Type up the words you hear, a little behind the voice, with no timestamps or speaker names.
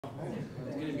Welcome,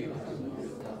 good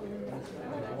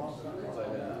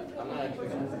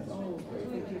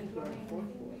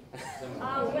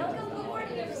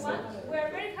morning, everyone.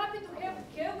 We're very happy to have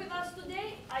Ke with us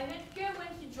today. I met Ke when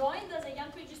he joined as a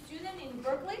young Ph.D. student in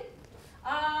Berkeley.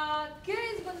 Ke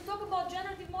is going to talk about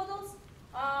generative models.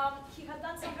 He had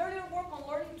done some earlier work on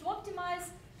learning to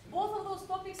optimize. Both of those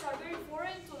topics are very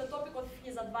foreign to the topic of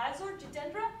his advisor,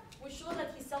 Jitendra, which shows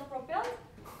that he's self-propelled.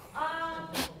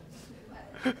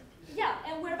 Yeah,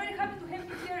 and we're very happy to have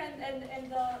you here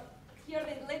and hear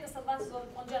the latest advances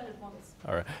on generative models.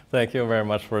 All right. Thank you very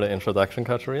much for the introduction,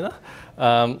 Katerina.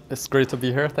 It's great to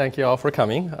be here. Thank you all for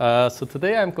coming. So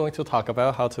today I'm going to talk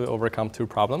about how to overcome two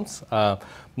problems,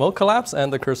 mode collapse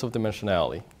and the curse of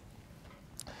dimensionality.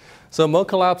 So mode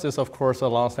collapse is, of course, a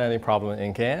long-standing problem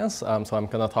in GANs. So I'm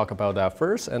going to talk about that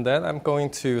first. And then I'm going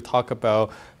to talk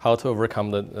about how to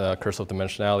overcome the curse of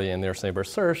dimensionality in nearest neighbor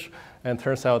search. And it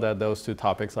turns out that those two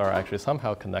topics are actually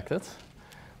somehow connected.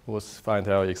 We'll find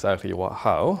out exactly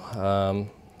how.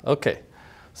 OK.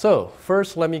 So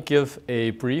first, let me give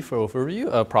a brief overview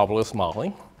of probabilistic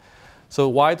modeling. So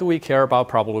why do we care about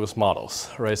probabilistic models,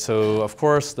 right? So of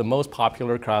course, the most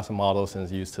popular class of models in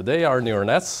use today are neural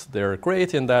nets. They're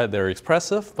great in that they're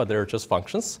expressive, but they're just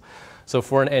functions. So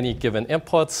for any given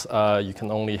input, you can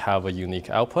only have a unique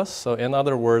output. So in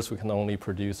other words, we can only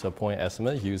produce a point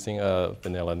estimate using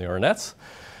vanilla neural nets.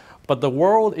 But the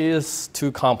world is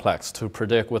too complex to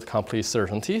predict with complete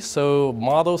certainty. So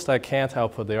models that can't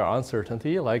output their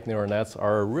uncertainty, like neural nets,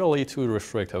 are really too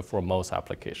restrictive for most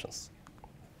applications.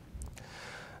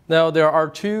 Now, there are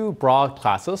two broad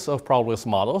classes of probabilistic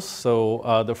models.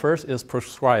 So the first is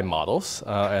prescribed models,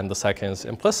 and the second is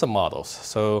implicit models.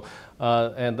 So,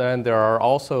 and then there are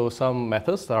also some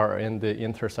methods that are in the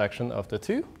intersection of the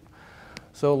two.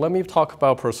 So let me talk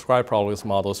about prescribed probabilistic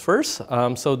models first.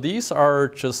 So these are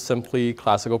just simply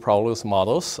classical probabilistic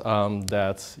models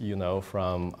that you know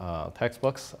from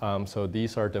textbooks. So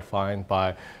these are defined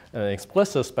by an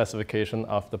explicit specification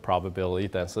of the probability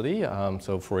density.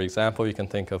 So for example, you can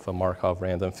think of a Markov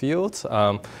random field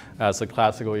as a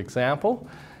classical example.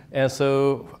 And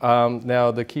so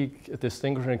now the key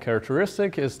distinguishing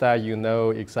characteristic is that you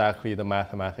know exactly the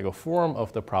mathematical form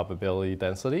of the probability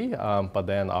density, but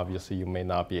then obviously you may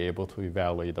not be able to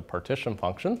evaluate the partition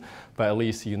function, but at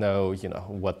least you know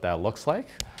what that looks like.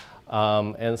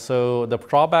 And so the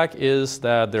drawback is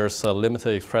that there's a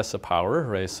limited expressive power,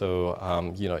 right? So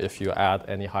if you add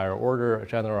any higher order,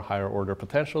 general higher order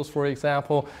potentials, for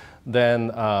example, then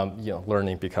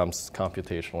learning becomes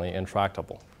computationally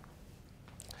intractable.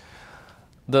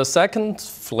 The second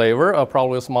flavor of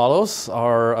probabilistic models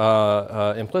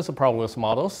are implicit probabilistic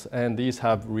models, and these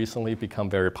have recently become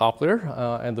very popular.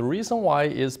 And the reason why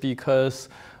is because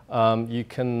you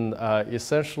can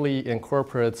essentially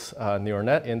incorporate neural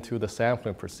net into the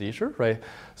sampling procedure, right?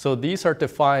 So these are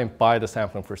defined by the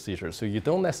sampling procedure. So you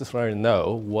don't necessarily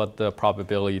know what the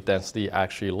probability density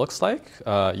actually looks like.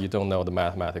 You don't know the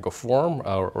mathematical form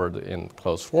or the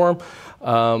enclosed form.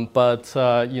 But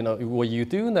what you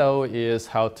do know is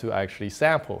how to actually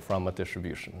sample from a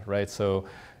distribution, right? So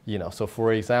so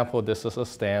for example, this is a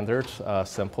standard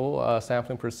simple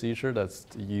sampling procedure that's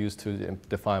used to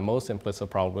define most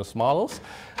implicit probabilistic models.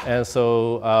 And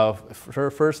so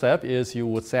first step is you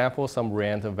would sample some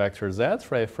random vector z,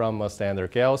 right, from a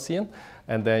standard Gaussian.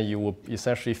 And then you will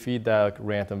essentially feed that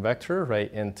random vector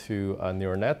right into a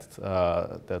neural net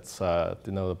that's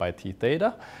denoted by t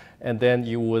theta. And then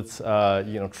you would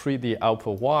treat the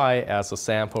output y as a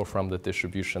sample from the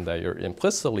distribution that you're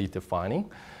implicitly defining.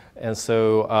 And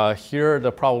so here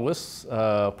the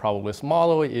probabilistic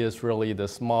model is really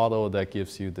this model that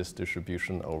gives you this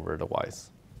distribution over the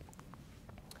y's.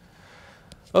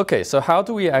 OK, so how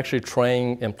do we actually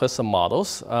train implicit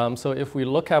models? So if we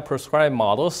look at prescribed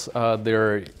models,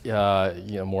 they're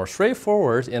more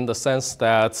straightforward in the sense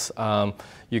that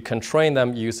you can train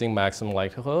them using maximum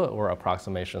likelihood or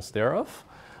approximations thereof.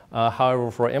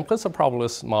 However, for implicit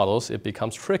probabilistic models, it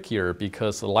becomes trickier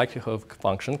because the likelihood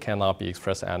function cannot be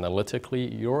expressed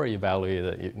analytically or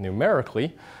evaluated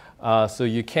numerically. So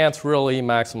you can't really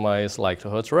maximize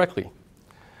likelihood directly.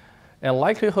 And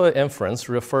likelihood inference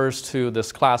refers to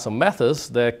this class of methods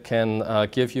that can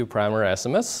give you parameter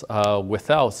estimates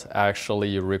without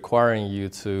actually requiring you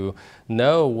to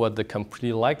know what the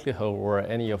complete likelihood or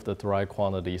any of the derived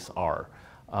quantities are.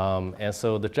 And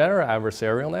so the general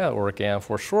adversarial net, or GAN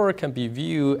for short, can be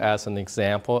viewed as an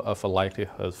example of a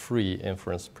likelihood-free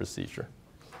inference procedure.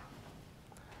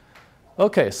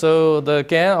 OK, so the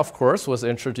GAN, of course, was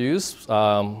introduced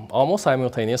almost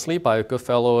simultaneously by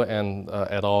Goodfellow and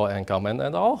et al. And Gauman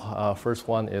et al. First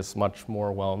one is much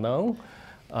more well known.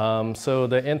 So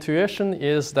the intuition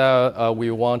is that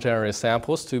we want generated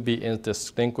samples to be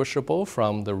indistinguishable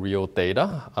from the real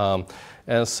data.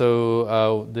 And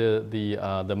so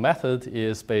the method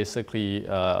is basically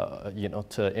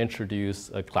to introduce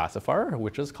a classifier,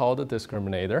 which is called a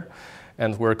discriminator.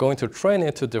 And we're going to train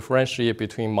it to differentiate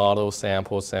between model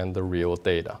samples and the real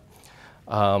data.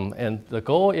 And the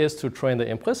goal is to train the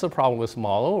implicit probabilist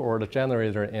model or the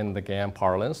generator in the GAN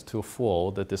parlance to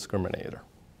fool the discriminator.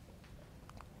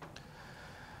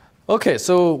 Okay,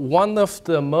 so one of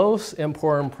the most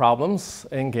important problems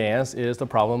in GANs is the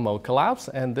problem mode collapse,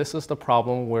 and this is the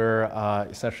problem where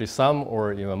essentially some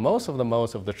or even most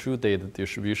of the true data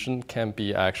distribution can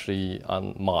be actually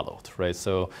unmodeled, right?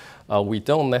 So we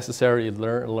don't necessarily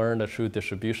learn the true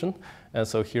distribution, and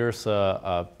so here's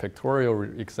a pictorial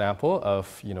example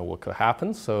of what could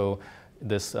happen. So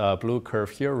this blue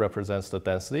curve here represents the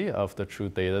density of the true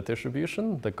data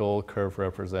distribution. The gold curve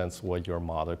represents what your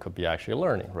model could be actually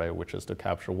learning, right? Which is to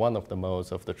capture one of the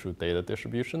modes of the true data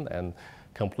distribution and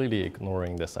completely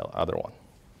ignoring this other one.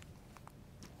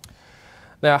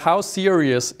 Now, how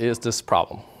serious is this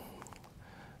problem?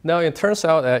 Now, it turns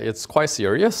out that it's quite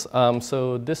serious.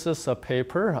 So this is a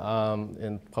paper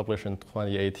published in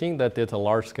 2018 that did a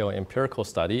large-scale empirical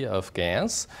study of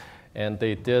GANs. And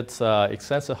they did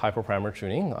extensive hyperparameter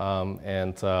tuning,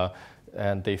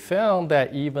 and they found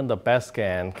that even the best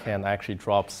GAN can actually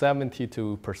drop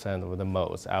 72% of the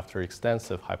modes after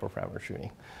extensive hyperparameter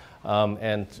tuning.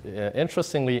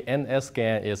 Interestingly, NS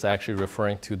GAN is actually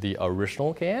referring to the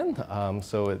original GAN.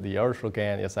 So the original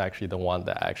GAN is actually the one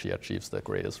that actually achieves the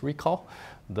greatest recall.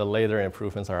 The later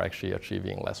improvements are actually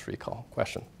achieving less recall.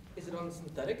 Question? Is it on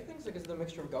synthetic things? Like, is it a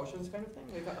mixture of Gaussians kind of thing?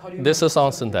 Like, how do you this is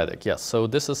on synthetic, yes. So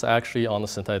this is actually on the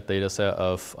synthetic data set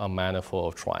of a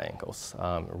manifold of triangles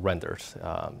rendered,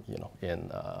 in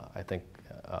I think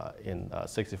in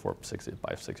 64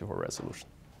 by 64 resolution.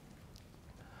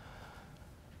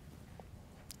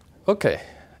 Okay,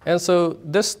 and so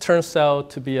this turns out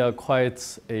to be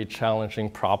quite a challenging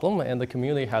problem, and the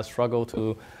community has struggled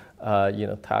to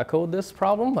tackle this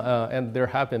problem, and there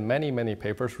have been many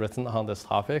papers written on this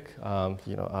topic. And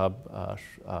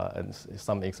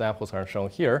some examples are shown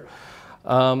here,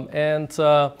 so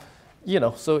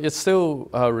it still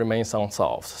remains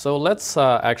unsolved. So let's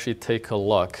actually take a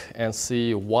look and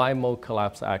see why mode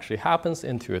collapse actually happens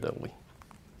intuitively.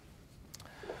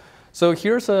 So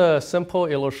here's a simple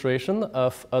illustration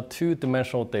of a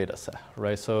two-dimensional data set,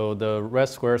 right? So the red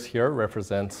squares here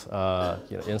represent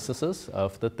instances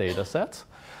of the data set.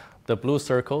 The blue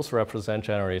circles represent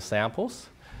generated samples.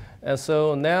 And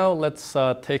so now let's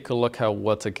take a look at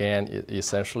what the GAN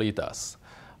essentially does.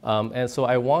 And so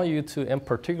I want you to, in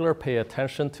particular, pay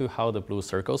attention to how the blue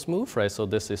circles move, right? So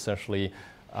this essentially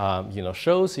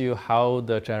shows you how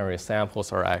the generated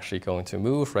samples are actually going to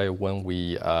move, right, when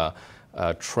we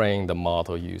train the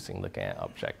model using the GAN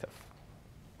objective.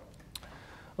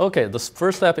 Okay, the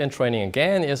first step in training a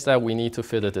GAN is that we need to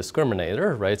fit a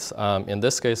discriminator, right? In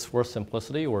this case, for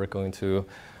simplicity, we're going to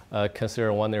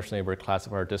consider one nearest neighbor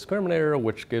classifier discriminator,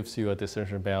 which gives you a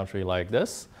decision boundary like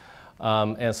this.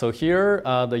 And so here,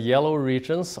 the yellow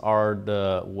regions are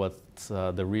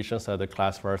the regions that the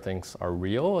classifier thinks are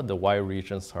real. The white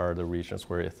regions are the regions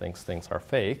where it thinks things are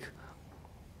fake.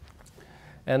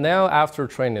 And now, after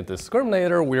training the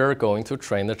discriminator, we are going to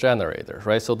train the generator,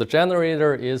 right? So the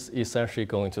generator is essentially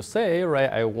going to say,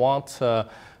 right, I want to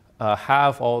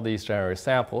have all these generated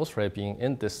samples, right, being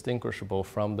indistinguishable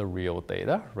from the real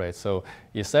data, right? So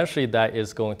essentially, that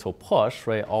is going to push,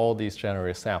 right, all these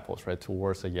generated samples, right,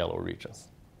 towards the yellow regions.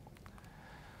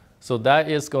 So that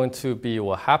is going to be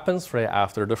what happens, right,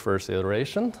 after the first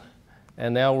iteration.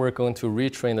 And now we're going to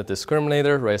retrain the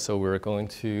discriminator, right? So we're going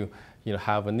to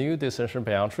have a new decision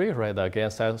boundary, right, that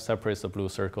again separates the blue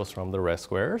circles from the red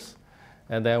squares.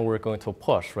 And then we're going to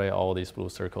push, right, all these blue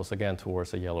circles again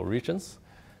towards the yellow regions.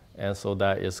 And so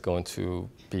that is going to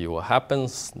be what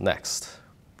happens next.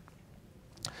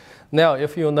 Now,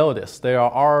 if you notice, there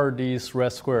are these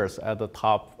red squares at the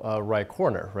top right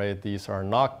corner, right? These are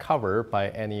not covered by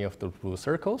any of the blue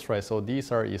circles, right? So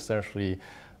these are essentially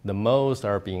the modes that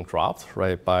are being dropped,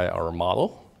 right, by our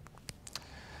model.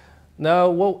 Now,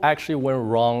 what actually went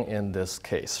wrong in this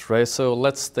case, right? So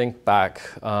let's think back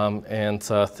and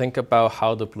think about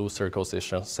how the blue circles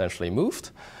essentially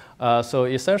moved. So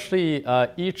essentially,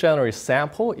 each generated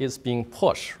sample is being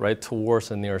pushed, right, towards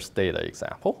the nearest data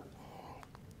example.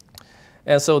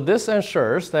 And so this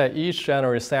ensures that each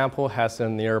generated sample has a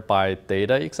nearby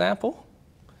data example.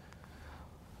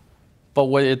 But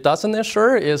what it doesn't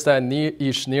ensure is that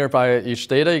each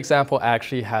data example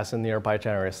actually has a nearby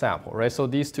generated sample, right? So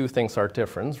these two things are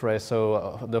different, right?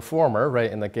 So the former,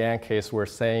 right, in the GAN case, we're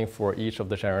saying for each of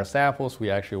the generated samples, we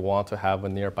actually want to have a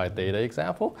nearby data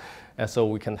example. And so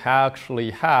we can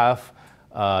actually have,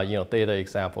 data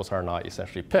examples are not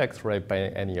essentially picked, right, by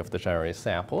any of the generated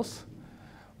samples.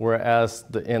 Whereas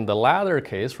in the latter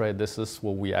case, right, this is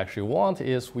what we actually want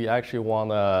is we actually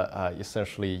want to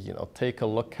essentially, take a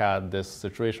look at this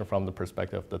situation from the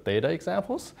perspective of the data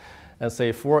examples and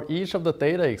say for each of the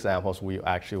data examples, we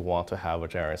actually want to have a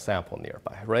generated sample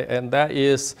nearby, right? And that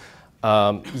is,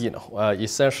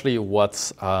 essentially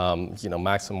what,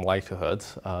 maximum likelihood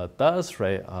does,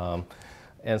 right?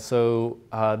 And so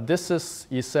this is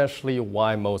essentially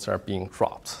why modes are being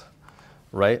dropped,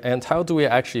 right? And how do we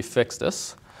actually fix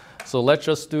this? So let's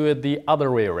just do it the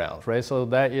other way around, right? So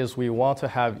that is we want to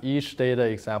have each data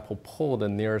example pull the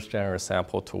nearest generated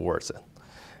sample towards it.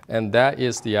 And that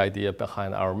is the idea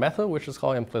behind our method, which is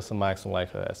called implicit maximum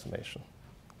likelihood estimation.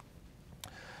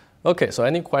 Okay, so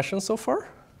any questions so far?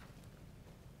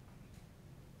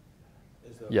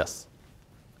 Yes.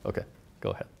 Okay, go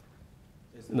ahead.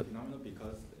 Is the phenomenon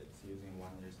because it's using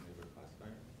one nearest neighbor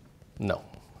classifier? No.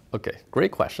 Okay,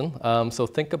 great question. So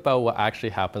think about what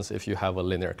actually happens if you have a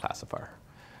linear classifier,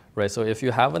 right? So if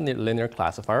you have a linear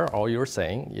classifier, all you're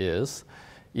saying is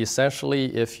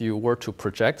essentially if you were to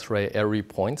project, right, every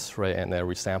point, right, and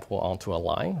every sample onto a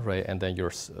line, right, and then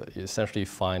you're essentially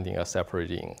finding a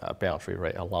separating boundary,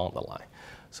 right, along the line.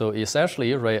 So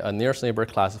essentially, right, a nearest neighbor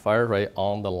classifier, right,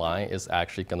 on the line is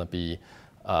actually going to be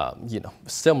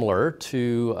similar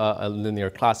to a linear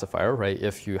classifier, right?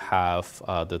 If you have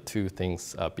the two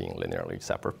things being linearly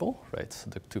separable, right?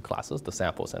 The two classes, the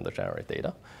samples and the generated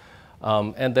data.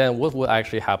 And then what would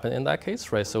actually happen in that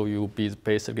case, right? So you'll be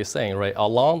basically saying, right,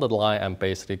 along the line, I'm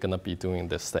basically going to be doing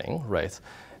this thing, right?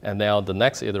 And now the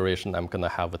next iteration, I'm going to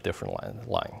have a different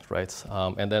line, right?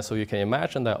 And then so you can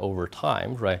imagine that over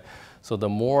time, right? So the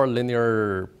more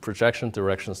linear projection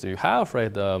directions you have,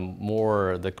 right,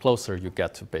 the closer you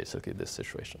get to basically this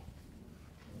situation.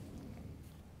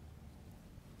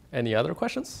 Any other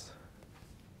questions?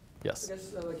 Yes. I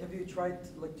guess, have you tried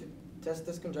to test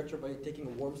this conjecture by taking a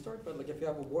warm start? But if you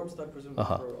have a warm start, presumably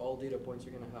for all data points,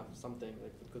 you're going to have something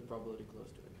with good probability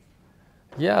close to it.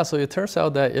 Yeah, so it turns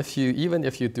out that even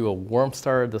if you do a warm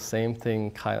start, the same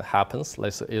thing kind of happens.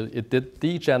 Like so it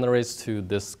degenerates to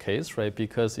this case, right?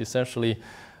 Because essentially,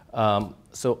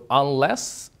 so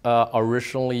unless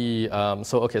originally,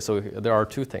 so there are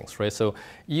two things, right? So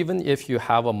even if you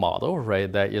have a model, right,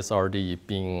 that is already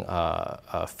being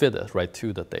fitted, right,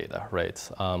 to the data, right?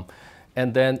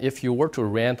 And then if you were to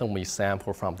randomly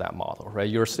sample from that model, right,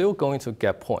 you're still going to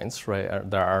get points, right,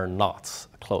 that are not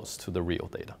close to the real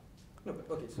data. No,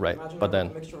 but okay, so right, imagine but then,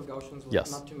 a mixture of Gaussians with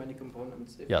yes. not too many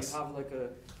components. If yes. you have a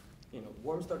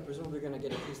warm start, presumably you're going to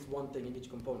get at least one thing in each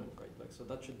component, right? So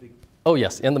that should be. Oh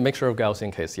yes, in the mixture of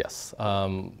Gaussian case, yes,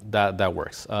 that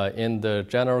works. In the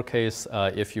general case,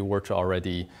 if you were to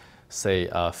already say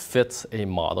fit a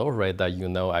model, right,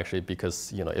 that actually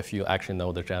because if you actually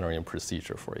know the generating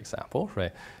procedure, for example,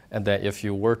 right, and then if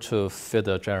you were to fit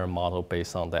a general model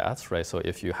based on that, right, so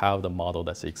if you have the model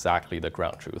that's exactly the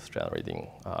ground truth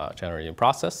generating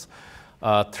process,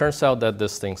 turns out that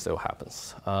this thing still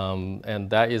happens, and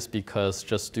that is because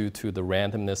just due to the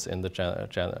randomness in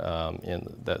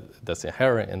the that's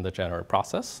inherent in the generative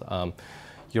process,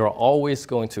 you're always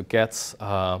going to get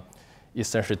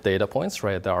essentially data points,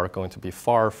 right, that are going to be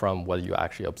far from what you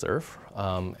actually observe.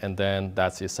 And then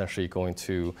that's essentially going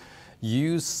to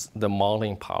use the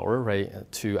modeling power, right,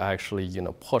 to actually,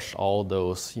 push all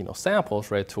those, samples,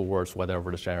 right, towards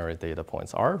whatever the generated data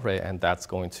points are, right, and that's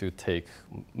going to take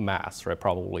mass, right,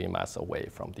 probably mass away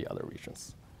from the other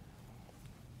regions.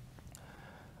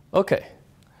 Okay,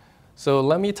 so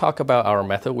let me talk about our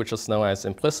method, which is known as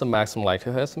implicit maximum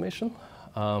likelihood estimation.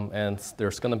 And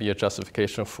there's going to be a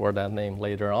justification for that name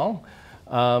later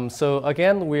on. So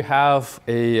again, we have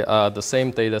the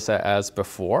same data set as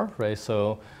before, right?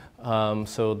 So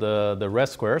the red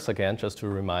squares, again, just to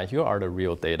remind you, are the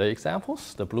real data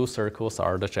examples. The blue circles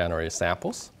are the generated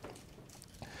samples.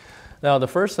 Now, the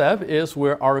first step is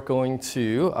we are going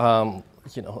to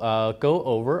go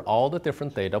over all the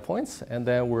different data points, and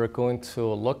then we're going to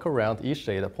look around each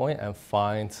data point and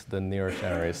find the nearest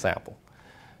generated sample.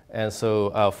 And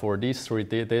so for these three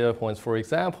data points, for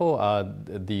example,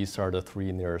 these are the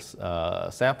three nearest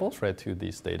samples, right, to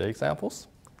these data examples.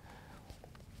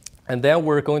 And then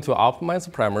we're going to optimize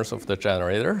the parameters of the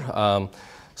generator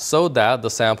so that the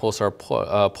samples are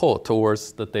pulled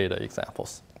towards the data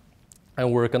examples.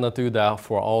 And we're going to do that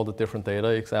for all the different data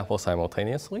examples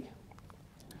simultaneously.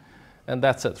 And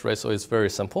that's it, right? So it's very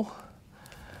simple.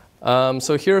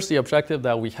 So here's the objective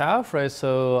that we have, right?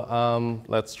 So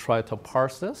let's try to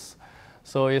parse this.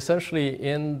 So essentially,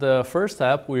 in the first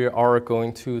step, we are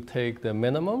going to take the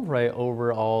minimum, right,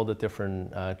 over all the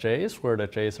different j's, where the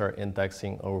j's are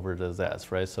indexing over the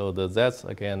z's, right? So the z's,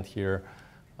 again, here,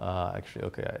 actually,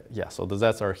 okay, yeah, so the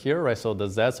z's are here, right? So the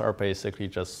z's are basically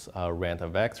just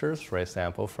random vectors, right,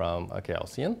 sample from a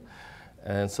Gaussian.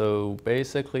 And so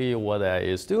basically what that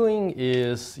is doing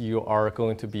is you are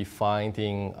going to be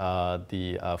finding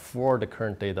for the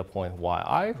current data point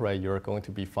yi, right, you're going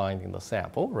to be finding the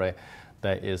sample, right,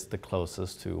 that is the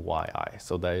closest to yi.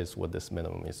 So that is what this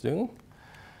minimum is doing.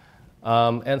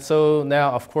 And so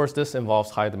now, of course, this involves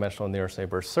high-dimensional nearest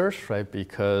neighbor search, right?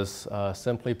 Because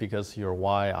simply because your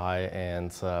yi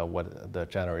and what the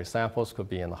generated samples could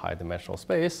be in the high-dimensional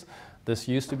space. This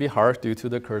used to be hard due to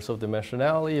the curse of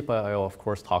dimensionality, but I'll of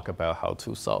course talk about how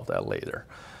to solve that later.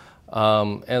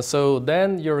 And so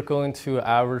then you're going to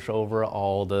average over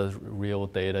all the real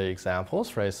data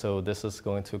examples, right? So this is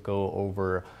going to go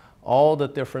over all the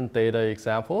different data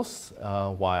examples,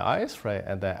 yi's, right?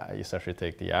 And then essentially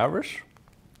take the average.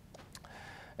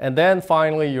 And then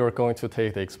finally, you're going to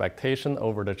take the expectation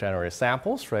over the generated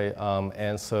samples, right?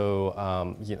 And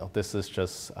so, this is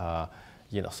just,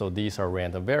 so these are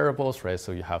random variables, right?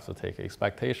 So you have to take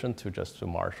expectation to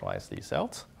marginalize these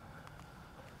out.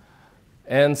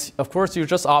 And of course, you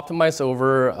just optimize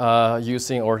over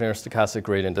using ordinary stochastic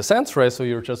gradient descent, right? So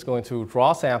you're just going to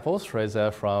draw samples,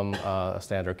 right, from a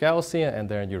standard Gaussian, and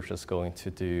then you're just going to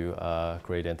do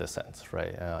gradient descent,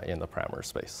 right, in the parameter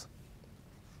space.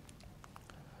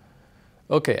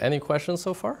 Okay, any questions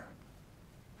so far?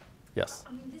 Yes?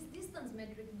 I mean, this distance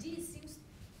metric, D seems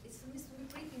to be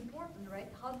pretty important, right?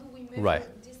 How do we measure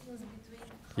distance between?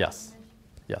 Yes.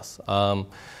 Yes.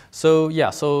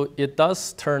 So it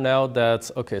does turn out that,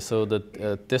 okay, so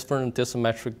the different distance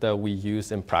metric that we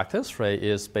use in practice, right,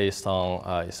 is based on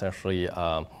essentially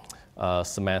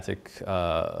semantic,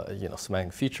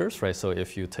 semantic features, right? So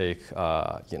if you take,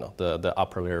 the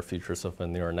upper layer features of a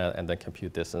neural net and then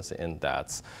compute distance in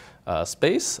that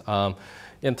space,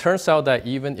 it turns out that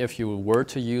even if you were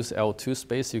to use L2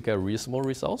 space, you get reasonable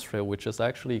results, right, which is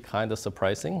actually kind of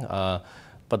surprising.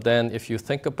 But then if you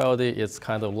think about it, it's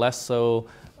kind of less so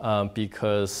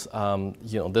because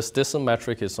this distance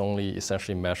metric is only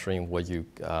essentially measuring what you,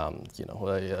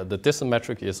 the distance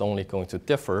metric is only going to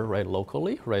differ, right,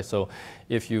 locally, right? So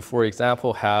if you, for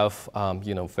example, have,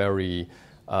 very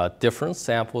different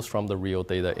samples from the real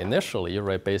data initially,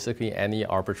 right, basically any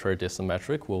arbitrary distance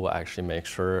metric will actually make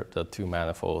sure the two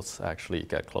manifolds actually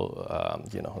get close,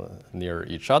 near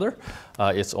each other.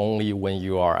 It's only when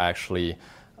you are actually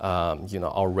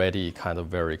already kind of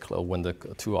very close, when the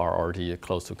two are already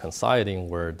close to coinciding,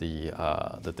 where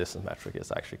the distance metric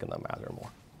is actually going to matter more.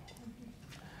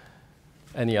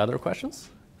 Any other questions?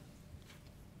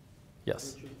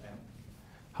 Yes.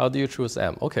 How do you choose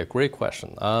M? Okay, great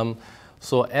question.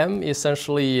 So M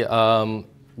essentially, so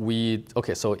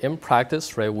in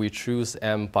practice, right, we choose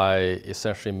M by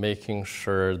essentially making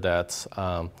sure that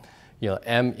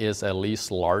M is at least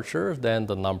larger than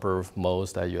the number of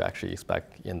modes that you actually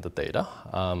expect in the data.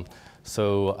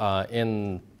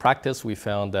 In practice, we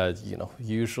found that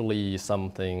usually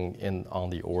something on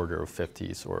the order of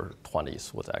 50s or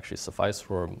 20s would actually suffice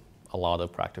for a lot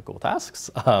of practical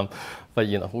tasks.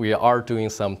 But we are doing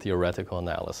some theoretical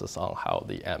analysis on how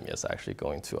the M is actually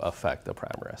going to affect the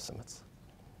parameter estimates.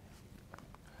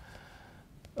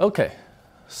 Okay,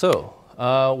 so.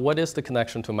 What is the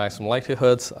connection to maximum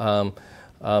likelihoods?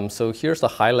 So here's the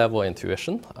high-level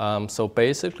intuition. So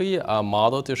basically, a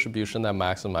model distribution that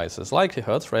maximizes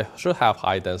likelihoods, right, should have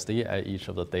high density at each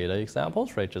of the data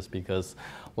examples, right, just because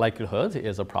likelihood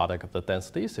is a product of the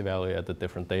densities evaluated at the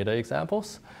different data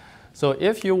examples. So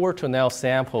if you were to now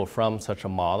sample from such a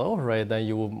model, right, then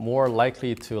you would more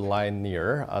likely to lie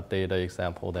near a data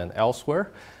example than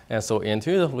elsewhere. And so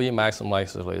intuitively, maximum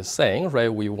likelihood is saying,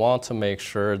 right, we want to make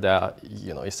sure that,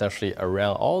 essentially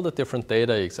around all the different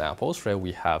data examples, right,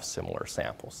 we have similar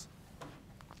samples.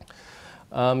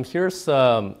 Here's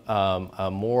a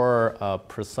more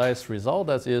precise result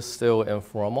that is still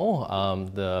informal.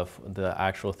 The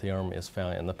actual theorem is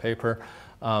found in the paper.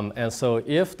 And so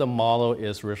if the model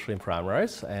is richly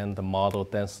parameterized and the model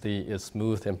density is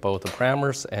smooth in both the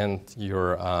parameters and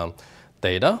your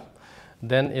data,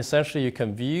 then essentially you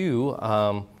can view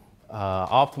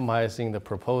optimizing the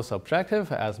proposed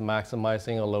objective as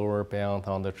maximizing a lower bound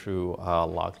on the true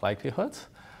log likelihood.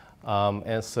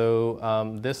 And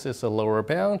so this is a lower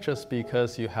bound just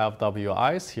because you have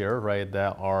WIs here, right,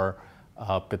 that are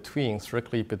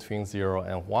strictly between 0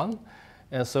 and 1.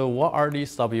 And so what are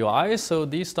these WIs? So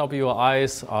these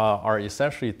WIs are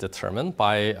essentially determined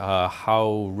by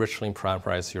how richly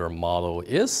parameterized your model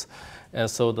is. And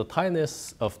so the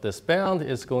tightness of this band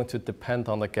is going to depend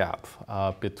on the gap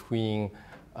between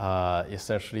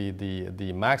essentially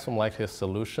the maximum likelihood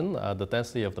solution, the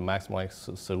density of the maximum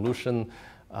likelihood solution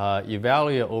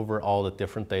evaluate over all the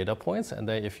different data points. And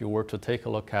then if you were to take a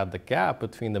look at the gap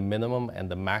between the minimum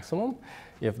and the maximum,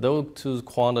 if those two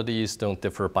quantities don't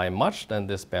differ by much, then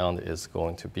this bound is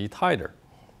going to be tighter.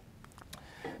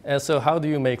 And so how do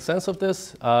you make sense of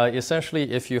this?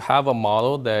 Essentially, if you have a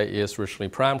model that is richly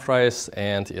parameterized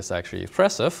and is actually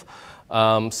expressive,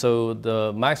 so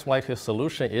the maximum likelihood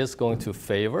solution is going to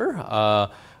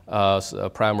favor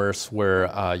parameters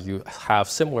where you have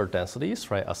similar densities,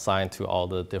 right, assigned to all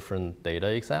the different data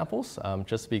examples.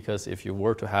 Just because if you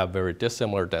were to have very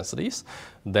dissimilar densities,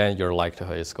 then your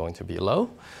likelihood is going to be low.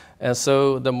 And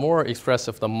so the more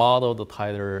expressive the model, the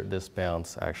tighter this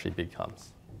bound actually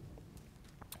becomes.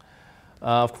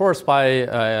 Of course, by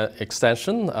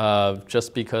extension,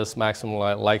 just because maximum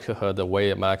likelihood, the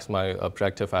way a maximum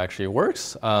objective actually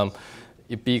works,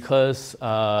 because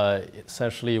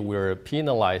essentially we're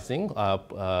penalizing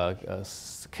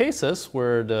cases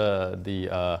where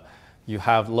you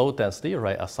have low density,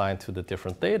 right, assigned to the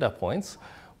different data points,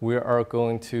 we are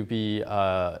going to be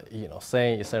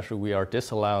saying essentially we are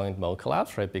disallowing mode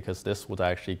collapse, right, because this would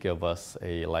actually give us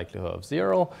a likelihood of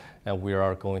 0, and we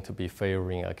are going to be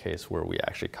favoring a case where we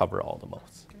actually cover all the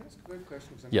modes. Can I ask a quick question?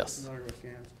 Because I'm Yes. not familiar with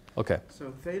GANs. Okay.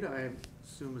 So theta, I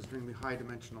assume, is doing the high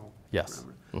dimensional Yes.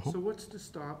 parameter. So what's to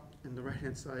stop in the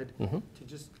right-hand side to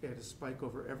just add a spike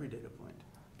over every data point?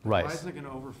 Right. Why isn't it going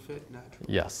to overfit naturally?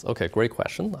 Yes, okay, great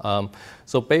question.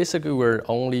 So basically we're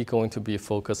only going to be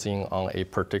focusing on a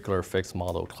particular fixed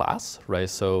model class, right?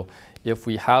 So if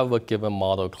we have a given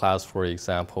model class, for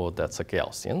example, that's a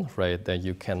Gaussian, right, then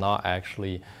you cannot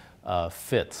actually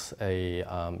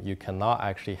you cannot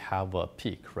actually have a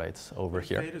peak, right, over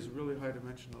here. If theta is really high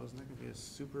dimensional, isn't that going to be a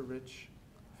super rich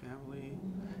family?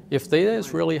 If theta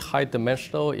is really high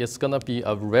dimensional, it's going to be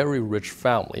a very rich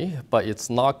family, but it's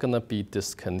not going to be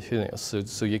discontinuous.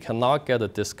 So you cannot get a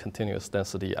discontinuous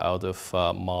density out of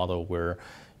a model where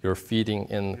you're feeding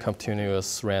in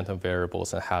continuous random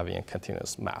variables and having a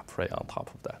continuous map right on top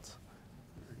of that.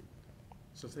 Right.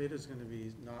 So theta is going to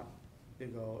be not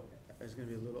big O, it's going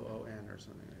to be a little O(n) or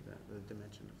something like that, the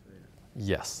dimension of theta.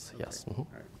 Yes, Okay. yes. All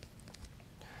right.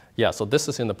 Yeah, so this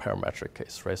is in the parametric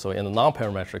case, right? So in the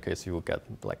non-parametric case, you will get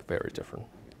like very different.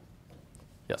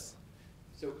 Yes?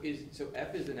 So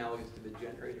F is analogous to the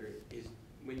generator.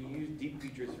 When you use deep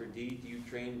features for D, do you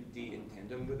train D in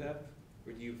tandem with F?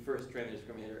 Or do you first train the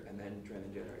discriminator and then train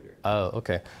the generator? Oh,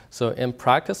 okay. So in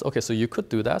practice, okay, so you could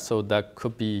do that. So that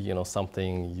could be,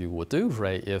 something you would do,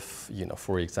 right? If,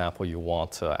 for example, you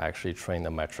want to actually train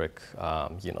the metric,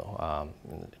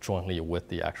 jointly with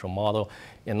the actual model.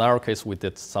 In our case, we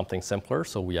did something simpler.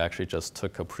 So we actually just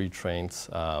took a pre-trained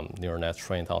neural net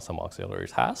trained on some auxiliary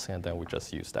tasks, and then we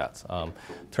just used that.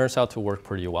 Turns out to work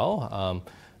pretty well.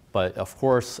 But of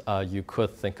course, you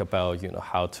could think about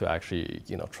how to actually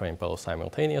train both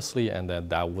simultaneously, and then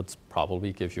that would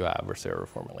probably give you an adversarial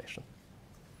formulation.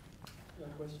 One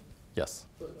question. Yes.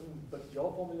 So, but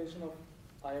your formulation of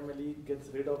IMLE gets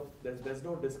rid of there's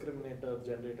no discriminator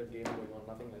generator game going on,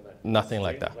 nothing like that. Nothing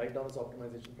like that. Write down this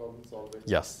optimization problem, solve it.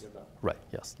 Yes. You're done. Right.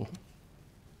 Yes.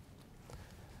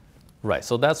 Right,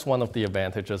 so that's one of the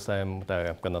advantages that I'm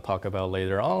going to talk about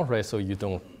later on, right? So you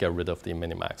don't get rid of the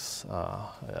minimax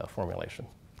formulation.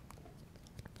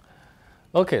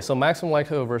 Okay, so maximum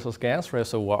likelihood versus GANs, right?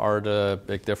 So what are the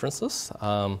big differences?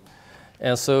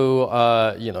 And so,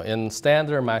 in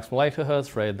standard maximum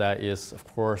likelihoods, right, that is, of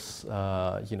course,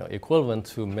 equivalent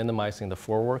to minimizing the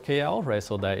forward KL, right?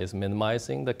 So that is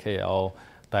minimizing the KL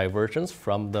divergence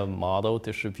from the model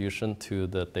distribution to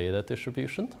the data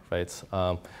distribution, right?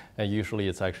 And usually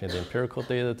it's actually the empirical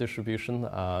data distribution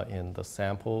in the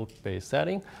sample-based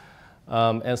setting.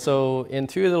 And so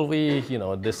intuitively,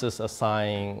 this is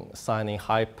assigning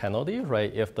high penalty,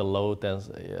 right? If the low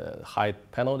high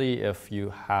penalty, if you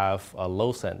have a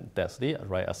low density,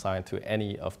 right, assigned to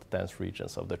any of the dense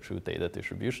regions of the true data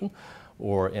distribution,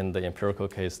 or in the empirical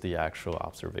case, the actual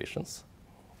observations.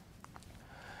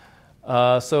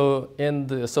 So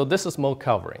this is mode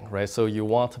covering, right? So you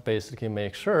want to basically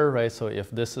make sure, right? So if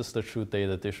this is the true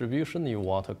data distribution, you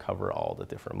want to cover all the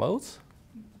different modes.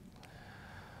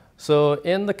 So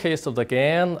in the case of the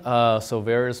GAN, so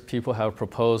various people have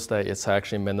proposed that it's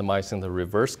actually minimizing the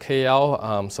reverse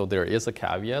KL. So there is a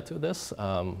caveat to this.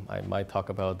 I might talk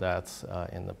about that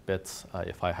in a bit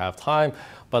if I have time.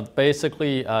 But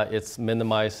basically, it's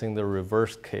minimizing the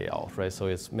reverse KL, right? So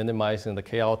it's minimizing the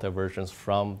KL divergence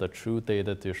from the true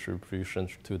data distribution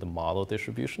to the model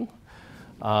distribution.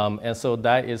 And so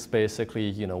that is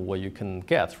basically, what you can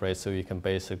get, right? So you can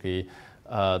basically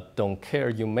don't care.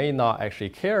 You may not actually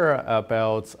care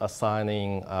about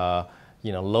assigning,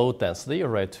 low density,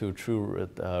 right, to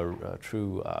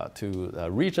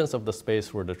regions of the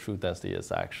space where the true density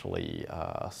is actually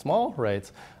small, right,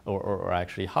 or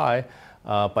actually high.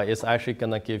 But it's actually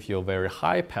going to give you a very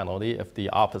high penalty if the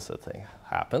opposite thing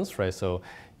happens, right? So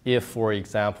if, for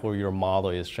example, your model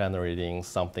is generating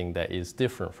something that is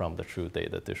different from the true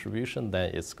data distribution,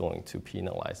 then it's going to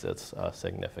penalize it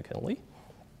significantly.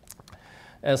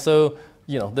 And so,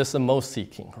 this is most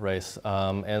seeking, right?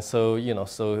 And so,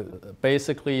 so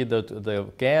basically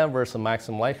the GAN versus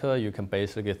maximum likelihood, you can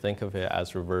basically think of it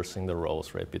as reversing the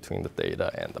roles, right, between the data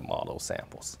and the model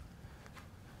samples.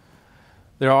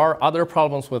 There are other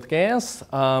problems with GANs.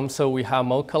 So we have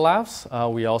mode collapse.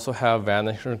 We also have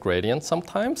vanishing gradient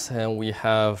sometimes, and we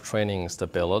have training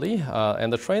instability.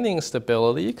 And the training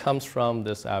instability comes from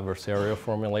this adversarial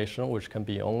formulation, which can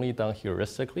be only done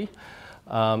heuristically.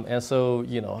 And so,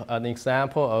 an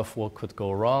example of what could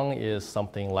go wrong is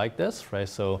something like this, right?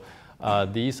 So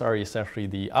these are essentially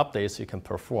the updates you can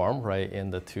perform, right, in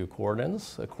the two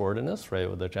coordinates, right,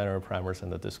 with the generative parameters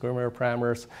and the discriminator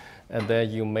parameters. And then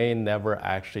you may never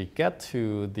actually get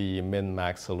to the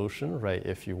min-max solution, right,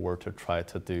 if you were to try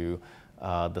to do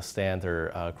the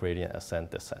standard gradient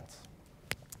ascent descent.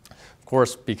 Of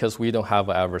course, because we don't have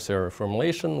an adversarial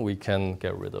formulation, we can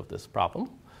get rid of this problem.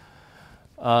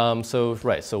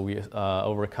 So we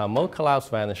overcome mode collapse,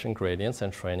 vanishing gradients,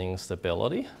 and training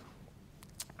stability.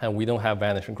 And we don't have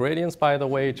vanishing gradients, by the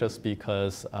way, just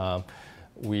because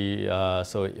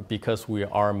because we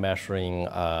are measuring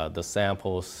the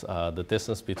samples, the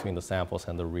distance between the samples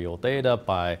and the real data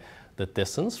by the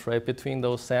distance, right, between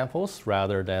those samples,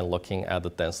 rather than looking at the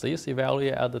densities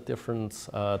evaluated at the different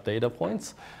data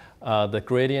points. The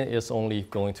gradient is only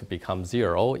going to become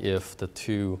 0 if the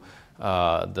two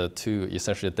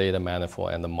essentially data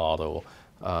manifold and the model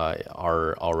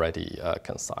are already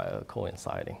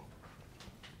coinciding.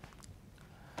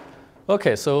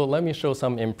 Okay, so let me show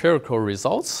some empirical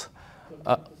results.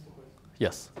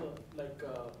 Yes? So,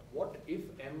 what if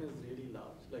M is really large?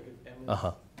 Like if M is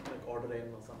like order N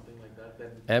or something like that,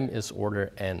 then M is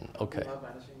order N, okay. Do you have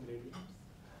vanishing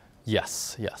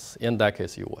gradients? Yes. In that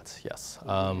case, you would, yes.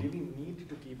 So you really need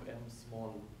to keep M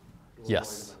small to avoid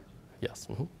vanishing. Yes.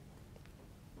 Mm-hmm.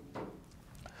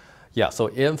 Yeah,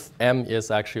 so if M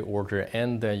is actually order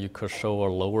N, then you could show a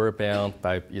lower bound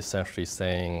by essentially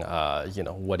saying,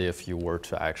 what if you were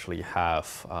to actually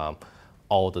have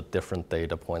all the different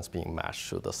data points being matched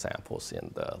to the samples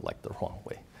in the wrong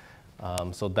way.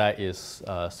 So that is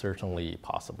certainly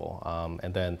possible.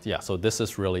 And then, so this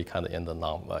is really kind of in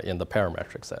the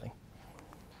parametric setting.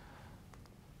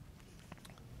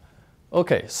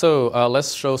 Okay, so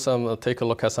let's take a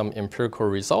look at some empirical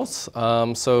results.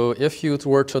 So if you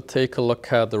were to take a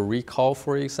look at the recall,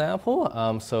 for example,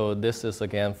 so this is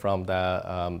again from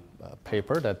that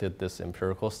paper that did this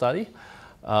empirical study.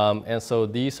 And so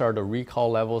these are the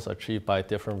recall levels achieved by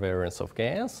different variants of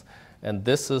GANs. And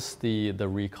this is the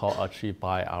recall achieved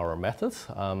by our methods.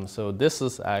 So this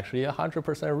is actually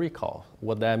 100% recall.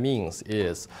 What that means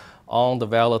is on the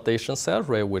validation set,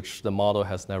 right, which the model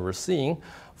has never seen,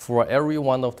 for every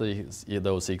one of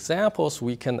those examples,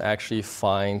 we can actually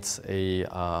find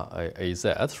a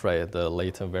z, right, the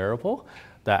latent variable,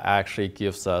 that actually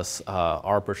gives us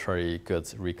arbitrary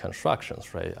good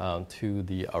reconstructions, right, to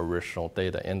the original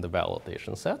data in the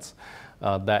validation sets.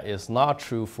 That is not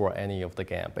true for any of the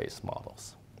GAN-based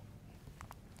models.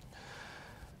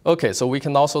 Okay, so we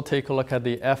can also take a look at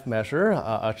the F measure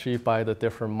achieved by the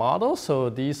different models. So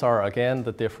these are, again,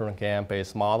 the different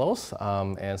GAN-based models.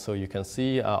 And so you can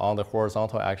see on the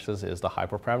horizontal axis is the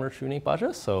hyperparameter tuning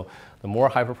budget. So the more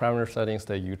hyperparameter settings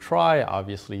that you try,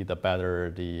 obviously, the better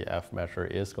the F measure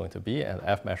is going to be. And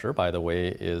F measure, by the way,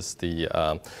 is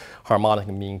the harmonic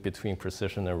mean between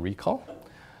precision and recall.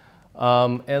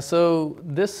 And so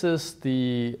this is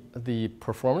the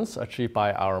performance achieved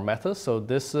by our method. So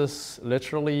this is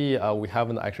literally, we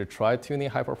haven't actually tried tuning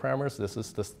hyperparameters. This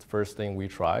is the first thing we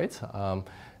tried.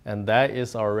 And that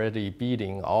is already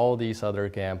beating all these other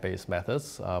GAN-based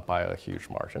methods by a huge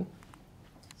margin.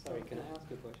 Sorry, can I ask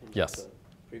a question? Yes. The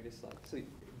previous slide. So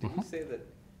did you say that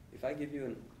if I give you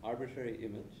an arbitrary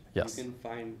image, yes. you can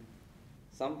find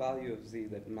some value of z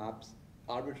that maps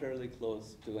arbitrarily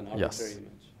close to an arbitrary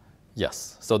image.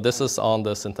 Yes. So this is on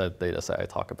the synthetic data set I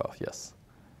talk about, yes.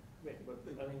 Wait, but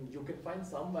I mean, you can find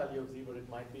some value of z, but it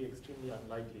might be extremely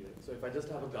unlikely. Right? So if I just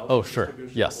have a Gaussian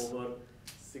distribution over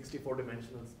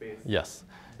 64-dimensional space, yes,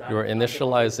 you're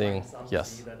initializing,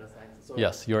 yes, so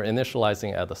yes, you're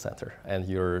initializing at the center, and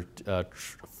you're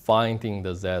finding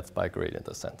the z by gradient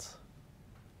descent.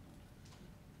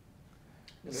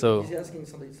 So he's asking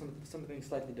something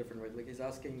slightly different, right? Like he's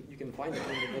asking, you can find the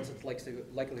thing, but what's its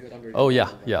likelihood under? Oh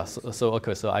yeah, yeah. So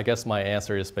okay, so I guess my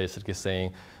answer is basically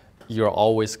saying you're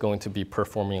always going to be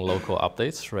performing local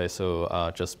updates, right?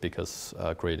 So just because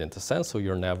gradient descent, so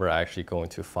you're never actually going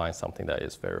to find something that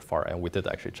is very far, and we did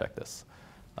actually check this.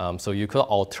 So you could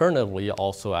alternatively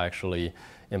also actually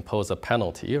impose a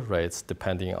penalty, right?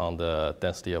 Depending on the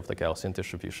density of the Gaussian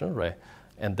distribution, right?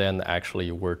 And then actually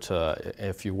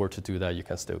if you were to do that, you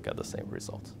can still get the same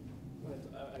result. Right.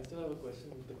 I still have a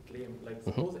question with the claim. Like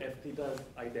suppose f theta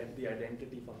is the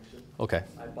identity function. Okay.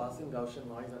 I pass in Gaussian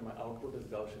noise and my output is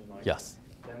Gaussian noise. Yes.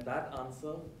 Then that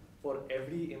answer for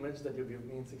every image that you give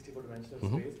me in 64-dimensional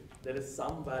space, there is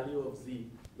some value of z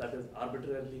that is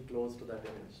arbitrarily close to that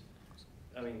image.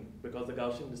 I mean, because the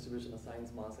Gaussian distribution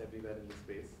assigns mass everywhere in the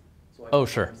space. So I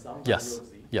sure. Some Yes. value of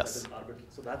z yes. That is arbitrary.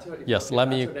 So that's your, yes, let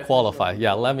me qualify.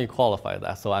 Yeah, let me qualify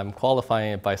that. So I'm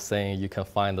qualifying it by saying you can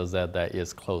find the z that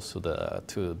is close to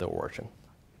the origin.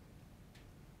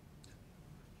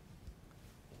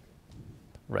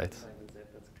 Right.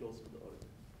 That's close to the origin.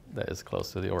 That is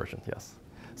close to the origin, yes.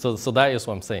 So that is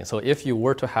what I'm saying. So if you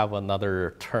were to have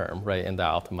another term, right, in the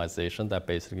optimization that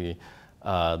basically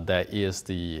that is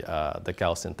the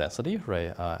Gaussian density,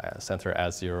 right, center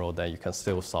at 0, then you can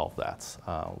still solve that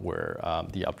where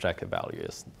the objective value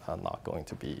is not going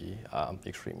to be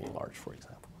extremely large, for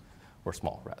example, or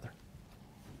small rather.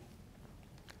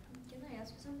 Can I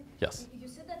ask you something? Yes. You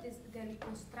said that the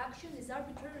reconstruction is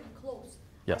arbitrarily close.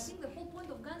 Yes. I think the whole point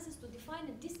of GANs is to define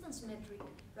a distance metric.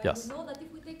 Right? Yes. We know that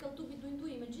if we take L2 between two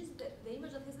images, the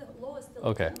image that has the lowest L2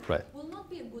 Okay, right. will not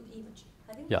be a good image.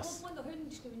 I think Yes. the whole point of having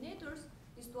discriminators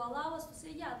is to allow us to say,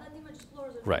 yeah, that image is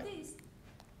closer Right. to this.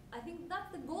 I think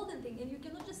that's the golden thing, and you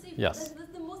cannot just say Yes.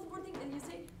 that's the most important thing, and you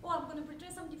say, oh, I'm going to portray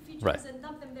some features Right. and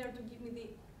dump them there to give me the.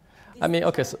 I mean,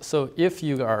 okay, so if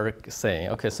you are saying,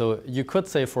 okay, so you could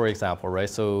say, for example, right,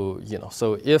 so,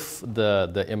 so if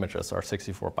the images are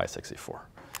 64 by 64,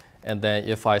 and then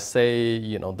if I say,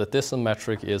 the distance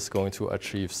metric is going to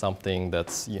achieve something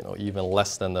that's, even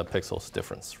less than the pixels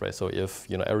difference, right? So if,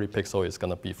 every pixel is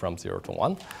going to be from 0 to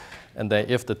 1, and then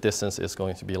if the distance is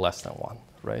going to be less than 1,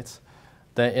 right?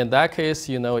 Then in that case,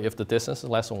 if the distance is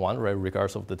less than 1, right,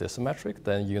 regardless of the distance metric,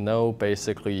 then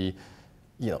basically,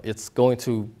 it's going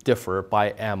to differ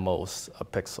by at most a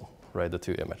pixel, right, the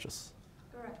two images.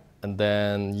 Correct. And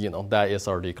then, that is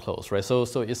already close, right? So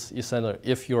it's essentially,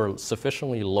 if you're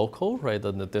sufficiently local, right,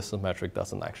 then the distance metric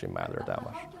doesn't actually matter that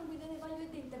much. How can we then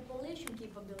evaluate the interpolation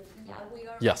capability? Yeah, we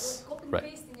are Yes, copy and right.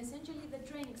 pasting essentially the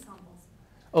training samples.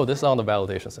 Oh, this is on the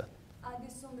validation set.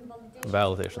 This is on the validation.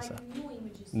 Validation like set. new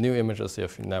images. New images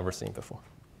if you've never seen before.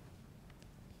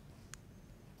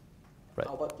 Right.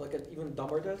 How about like an even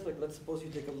dumber test? Like let's suppose you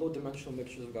take a low-dimensional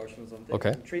mixture of Gaussians on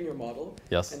Okay. train your model,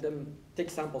 Yes. and then take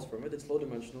samples from it. It's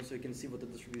low-dimensional, so you can see what the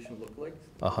distribution looks like.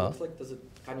 Uh-huh. Does it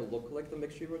kind of look like the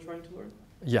mixture you were trying to learn?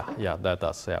 Yeah, that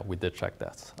does. Yeah, we did check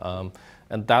that.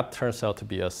 And that turns out to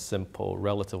be a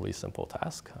relatively simple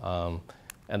task.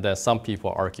 And then some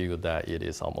people argue that it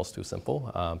is almost too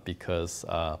simple because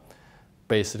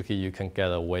basically you can get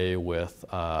away with,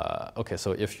 okay,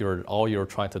 so if all you're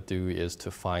trying to do is to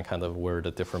find kind of where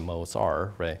the different modes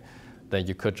are, right? Then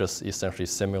you could just essentially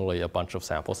simulate a bunch of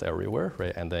samples everywhere,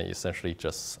 right? And then essentially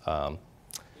just,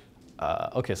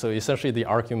 okay, so essentially the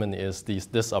argument is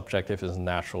this objective is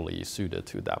naturally suited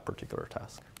to that particular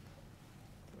task.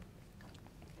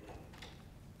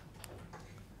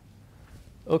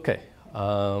 Okay,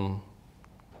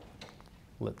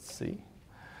 let's see.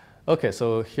 Okay,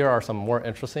 so here are some more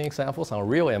interesting examples on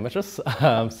real images.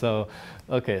 So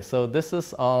this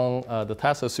is on the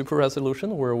task of super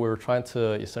resolution, where we're trying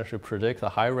to essentially predict a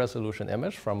high resolution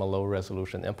image from a low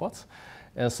resolution input.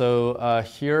 And so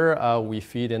here we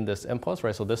feed in this input,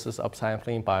 right? So this is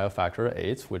upsampling by a factor of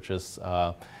 8, which is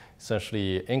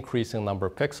essentially increasing number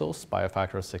of pixels by a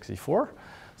factor of 64.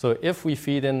 So if we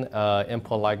feed in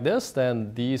input like this,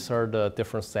 then these are the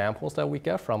different samples that we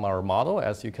get from our model.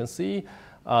 As you can see,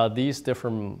 these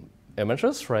different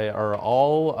images, right, are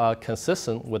all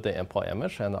consistent with the input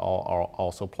image and are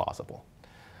also plausible.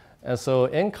 And so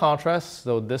in contrast,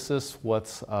 so this is what,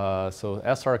 so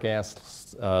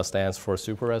SR-GANs stands for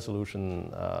super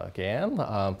resolution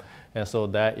GAN. And so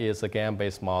that is a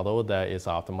GAN-based model that is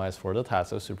optimized for the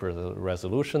task of super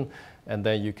resolution. And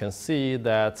then you can see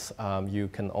that you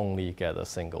can only get a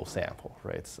single sample,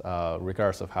 right?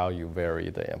 Regardless of how you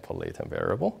vary the input latent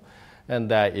variable. And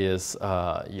that is,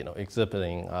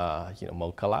 exhibiting,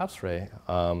 mode collapse, right?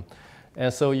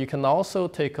 And so you can also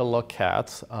take a look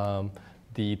at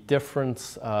the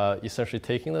difference, essentially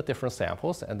taking the different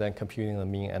samples and then computing the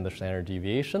mean and the standard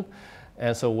deviation.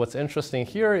 And so what's interesting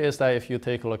here is that if you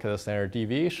take a look at the standard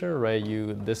deviation, right,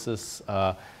 this is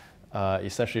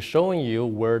essentially showing you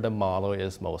where the model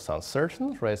is most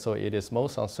uncertain, right? So it is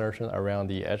most uncertain around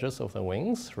the edges of the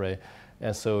wings, right?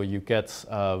 And so you get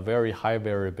very high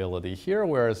variability here,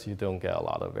 whereas you don't get a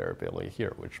lot of variability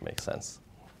here, which makes sense.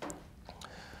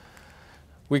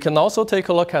 We can also take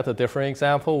a look at a different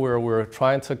example where we're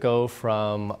trying to go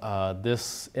from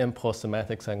this input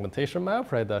semantic segmentation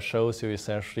map, right, that shows you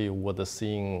essentially what the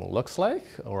scene looks like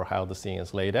or how the scene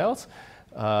is laid out.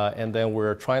 And then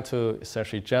we're trying to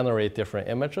essentially generate different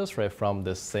images, right, from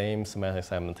the same semantic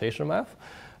segmentation map.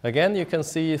 Again, you can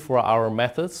see for our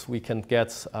methods, we can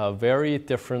get very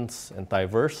different and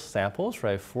diverse samples,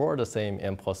 right, for the same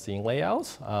input scene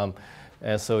layout.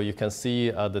 And so you can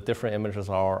see the different images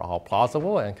are all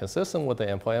plausible and consistent with the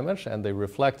input image, and they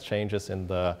reflect changes in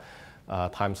the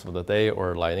times of the day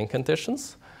or lighting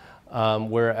conditions.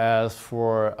 Whereas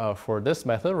for this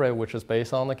method, right, which is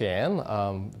based on the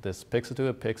GAN, this pixel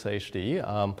to pixel Ph.D.,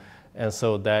 and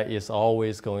so that is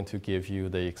always going to give you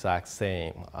the exact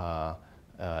same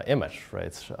image,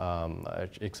 right?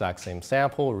 Exact same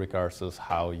sample, regardless of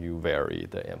how you vary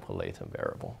the input latent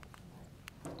variable.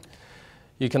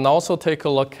 You can also take a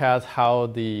look at how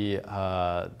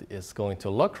it's going to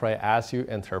look, right, as you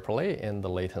interpolate in the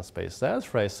latent space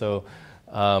sets, right? So,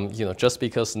 just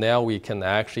because now we can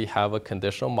actually have a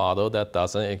conditional model that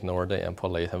doesn't ignore the input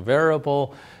latent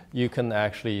variable, you can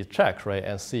actually check, right,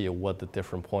 and see what the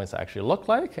different points actually look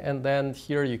like. And then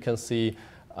here you can see,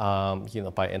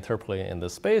 by interpolating in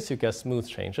the space, you get smooth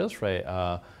changes,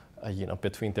 right,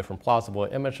 between different plausible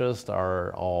images that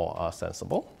are all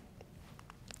sensible.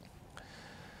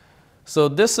 So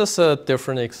this is a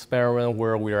different experiment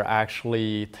where we are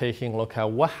actually taking a look at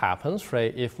what happens,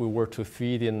 right, if we were to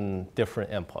feed in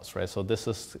different inputs, right? So this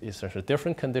is essentially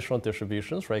different conditional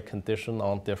distributions, right, conditioned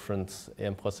on different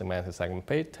input semantic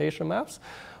segmentation maps.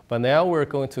 But now we're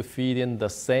going to feed in the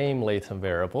same latent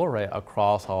variable, right,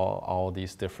 across all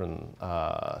these different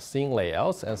scene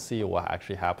layouts and see what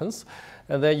actually happens.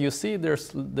 And then you see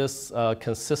there's this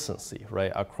consistency,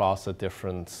 right, across the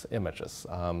different images.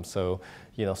 So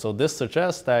this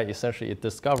suggests that essentially it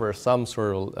discovers some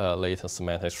sort of latent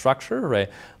semantic structure, right,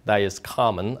 that is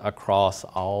common across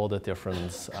all the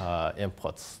different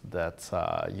inputs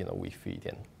that we feed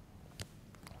in.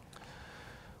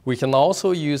 We can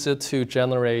also use it to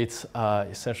generate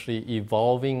essentially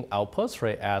evolving outputs,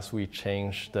 right, as we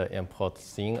change the input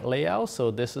scene layout. So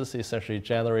this is essentially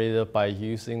generated by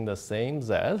using the same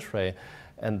Z, right,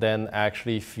 and then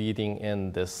actually feeding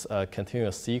in this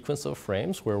continuous sequence of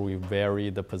frames where we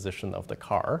vary the position of the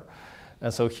car.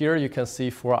 And so here you can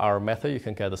see for our method, you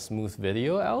can get a smooth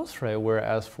video out, right?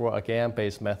 Whereas for a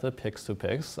GAN-based method, pix to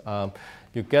pix,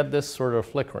 you get this sort of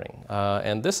flickering.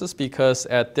 And this is because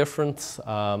at different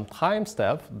time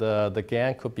steps, the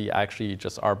GAN could be actually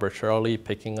just arbitrarily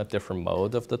picking a different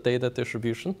mode of the data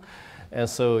distribution. And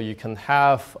so you can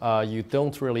have, you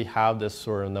don't really have this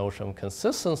sort of notion of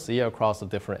consistency across the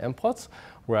different inputs,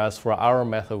 whereas for our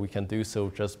method, we can do so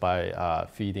just by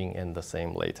feeding in the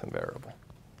same latent variable.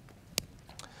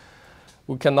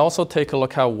 We can also take a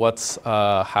look at what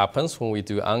happens when we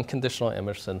do unconditional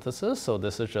image synthesis. So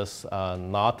this is just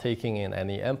not taking in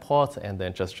any input and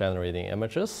then just generating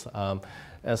images.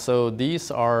 And so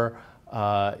these are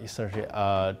essentially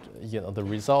the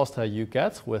results that you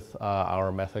get with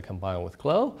our method combined with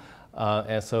GLOW.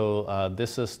 And so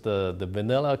this is the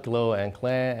vanilla GLOW and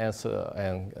CLAN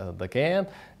and the GAN.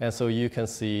 And so you can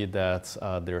see that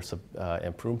there's an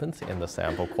improvement in the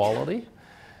sample quality.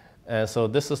 And so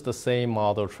this is the same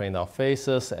model trained on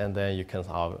faces, and then you can,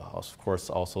 of course,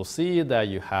 also see that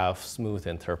you have smooth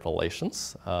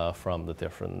interpolations from the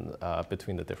different,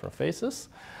 between the different faces.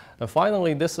 And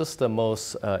finally, this is the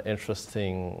most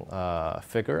interesting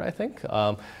figure, I think.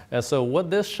 And so what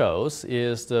this shows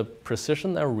is the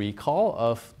precision and recall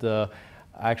of the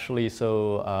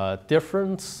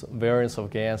different variants of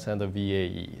GANs and the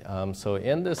VAE. So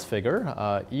in this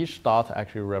figure, each dot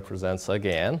actually represents a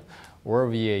GAN or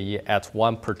VAE at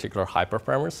one particular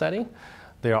hyperparameter setting.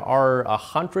 there are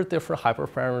 100 different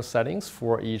hyperparameter settings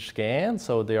for each GAN.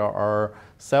 So there are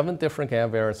 7 different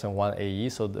GAN variants and 1 AE,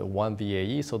 so the 1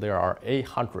 VAE. So there are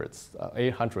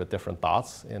 800 different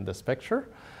dots in this picture.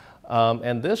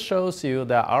 And this shows you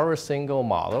that our single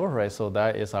model, right? So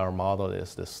that is our model,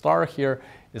 is the star here,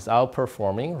 is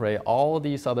outperforming, right? All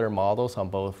these other models on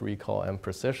both recall and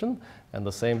precision. And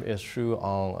the same is true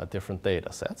on different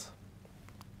data sets.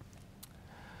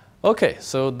 Okay,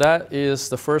 so that is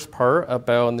the first part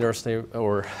about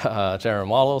or general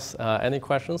models. Any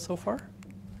questions so far?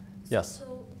 Yes.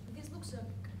 So this looks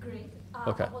great.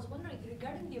 Okay. I was wondering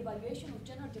regarding the evaluation of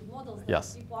generative models. That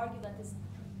Yes. people argue that is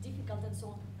difficult and so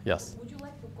on. Yes. Would you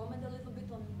like to comment a little bit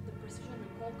on the precision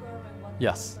recall curve and what?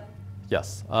 Yes.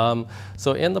 Yes.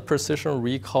 So in the precision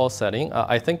recall setting,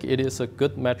 I think it is a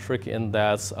good metric in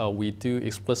that we do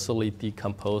explicitly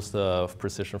decompose the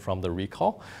precision from the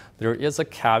recall. There is a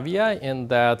caveat in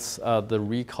that the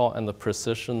recall and the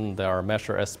precision that are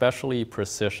measured, especially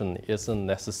precision, isn't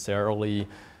necessarily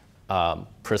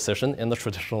precision in the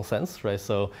traditional sense, right?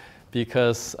 So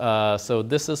because so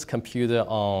this is computed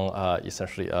on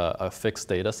essentially a fixed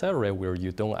data set, right, where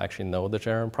you don't actually know the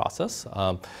generative process.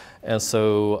 And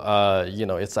so, you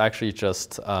know, it's actually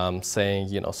just saying,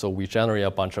 you know, so we generate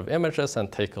a bunch of images and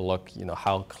take a look, you know,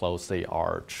 how close they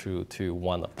are to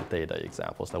one of the data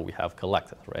examples that we have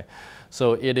collected, right?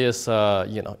 So it is,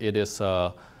 you know, it is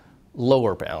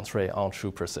lower bounds, right, on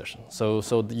true precision. So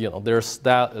you know, there's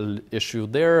that issue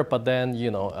there, but then,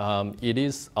 you know, it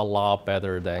is a lot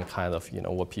better than kind of, you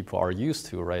know, what people are used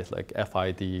to, right, like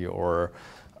FID or,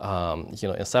 you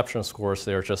know, inception scores.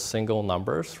 They're just single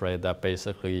numbers, right, that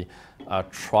basically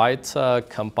try to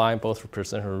combine both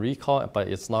precision and recall, but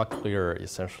it's not clear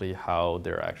essentially how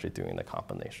they're actually doing the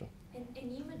combination. An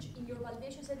image in your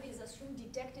validation set is assumed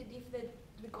detected if the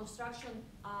reconstruction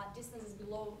distance is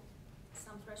below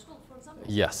some threshold, for example?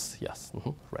 Yes, yes,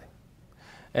 right.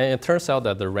 And it turns out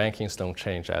that the rankings don't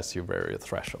change as you vary the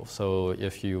threshold. So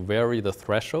if you vary the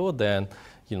threshold, then,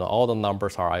 you know, all the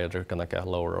numbers are either going to get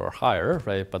lower or higher,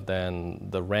 right? But then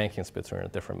the rankings between the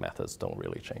different methods don't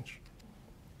really change.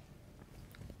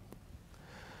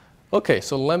 Okay,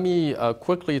 so let me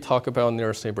quickly talk about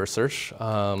nearest neighbor search.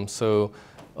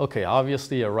 Okay,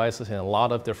 obviously it arises in a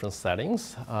lot of different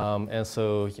settings. And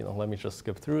so, you know, let me just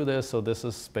skip through this. So this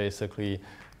is basically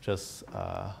just,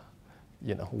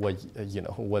 you know,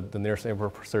 what the nearest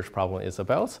neighbor search problem is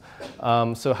about.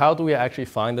 So how do we actually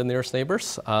find the nearest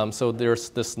neighbors? So there's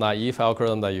this naive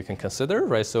algorithm that you can consider,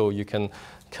 right? So you can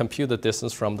compute the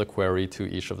distance from the query to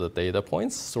each of the data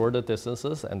points, sort the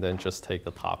distances, and then just take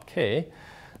the top k.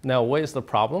 Now, what is the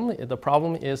problem? The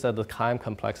problem is that the time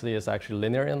complexity is actually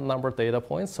linear in the number of data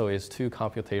points, so it's too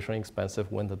computationally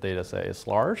expensive when the data set is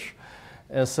large.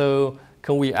 And so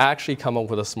can we actually come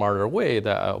up with a smarter way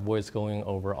that avoids going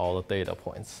over all the data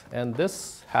points? And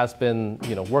this has been,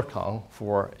 you know, worked on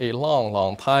for a long,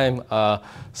 long time,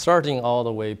 starting all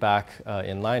the way back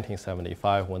in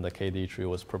 1975 when the KD tree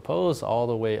was proposed, all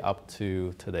the way up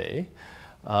to today.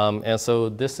 And so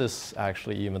this is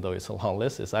actually, even though it's a long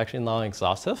list, it's actually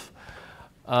non-exhaustive.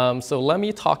 So let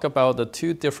me talk about the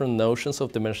two different notions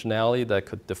of dimensionality that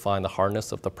could define the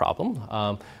hardness of the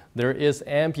problem. There is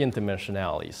ambient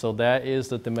dimensionality. So that is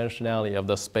the dimensionality of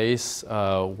the space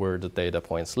where the data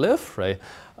points live, right?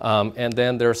 And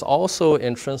then there's also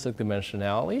intrinsic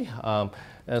dimensionality.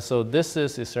 And so this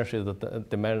is essentially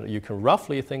the you can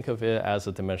roughly think of it as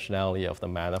the dimensionality of the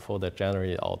manifold that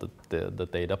generated all the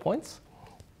data points.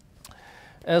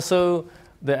 And so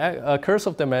the curse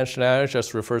of dimensionality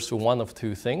just refers to one of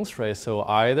two things, right? So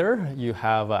either you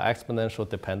have exponential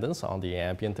dependence on the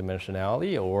ambient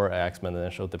dimensionality or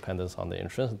exponential dependence on the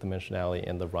intrinsic dimensionality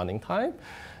in the running time.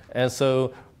 And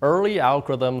so early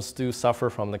algorithms do suffer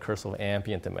from the curse of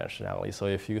ambient dimensionality. So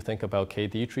if you think about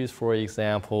KD trees, for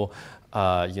example,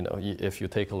 you know, if you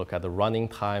take a look at the running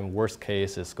time, worst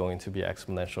case is going to be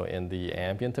exponential in the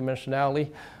ambient dimensionality.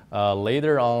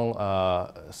 Later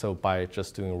on, so by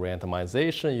just doing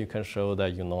randomization, you can show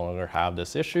that you no longer have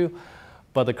this issue.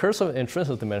 But the curse of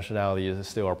intrinsic dimensionality is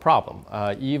still a problem,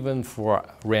 even for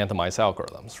randomized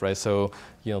algorithms, right? So,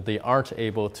 you know, they aren't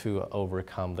able to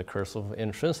overcome the curse of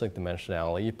intrinsic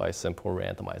dimensionality by simple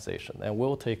randomization. And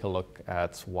we'll take a look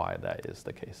at why that is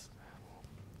the case.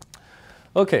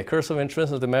 Okay, curse of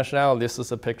intrinsic dimensionality. This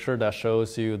is a picture that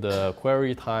shows you the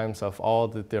query times of all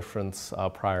the different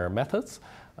prior methods.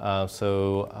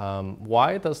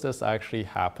 Why does this actually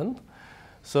happen?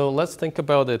 So let's think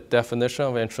about the definition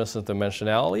of intrinsic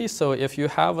dimensionality. So if you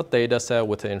have a data set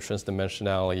with the intrinsic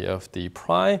dimensionality of d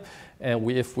prime,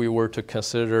 and if we were to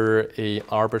consider an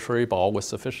arbitrary ball with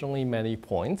sufficiently many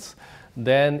points,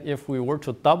 then if we were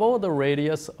to double the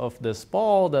radius of this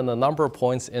ball, then the number of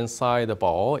points inside the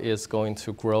ball is going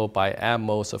to grow by at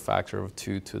most a factor of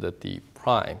 2 to the d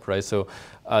prime, right? So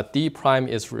d prime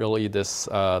is really this,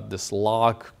 this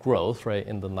log growth, right,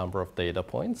 in the number of data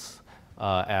points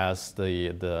as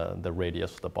the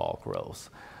radius of the ball grows.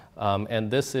 And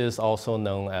this is also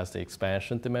known as the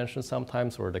expansion dimension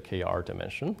sometimes, or the KR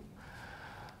dimension.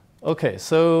 Okay,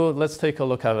 so let's take a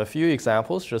look at a few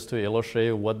examples just to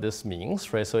illustrate what this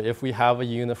means, right? So if we have a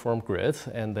uniform grid,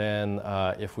 and then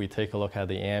if we take a look at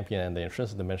the ambient and the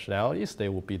intrinsic dimensionalities, they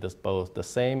will be both the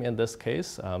same in this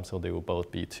case, so they will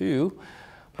both be 2.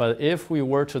 But if we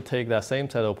were to take that same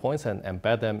set of points and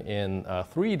embed them in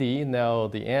 3D, now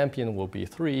the ambient will be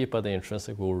 3, but the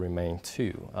intrinsic will remain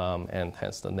 2, and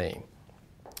hence the name.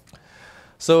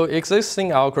 So existing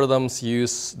algorithms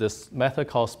use this method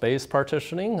called space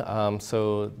partitioning.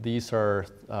 So these are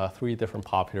 3 different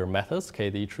popular methods: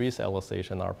 KD trees, LSH,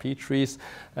 and RP trees.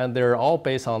 And they're all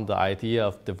based on the idea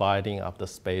of dividing up the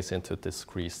space into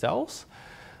discrete cells.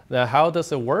 Now, how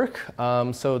does it work?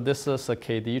 So this is a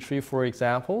KD tree, for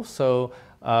example. So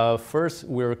first,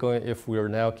 if we're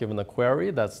now given a query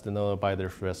that's denoted by the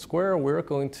red square, we're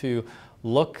going to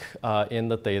look in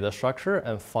the data structure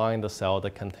and find the cell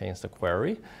that contains the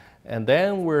query. And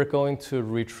then we're going to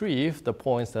retrieve the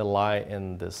points that lie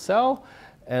in this cell.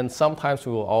 And sometimes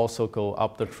we will also go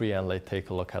up the tree and take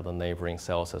a look at the neighboring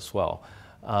cells as well.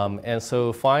 And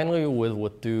so finally, we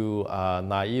would do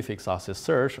naive exhaustive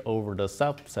search over the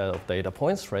subset of data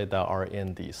points, right, that are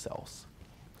in these cells.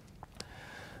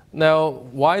 Now,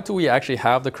 why do we actually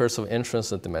have the curse of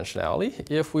intrinsic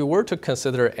dimensionality? If we were to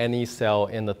consider any cell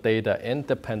in the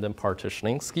data-independent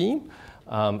partitioning scheme,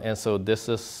 and so this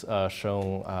is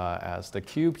shown as the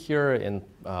cube here, in,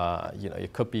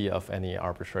 it could be of any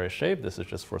arbitrary shape. This is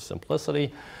just for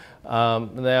simplicity.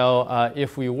 Now,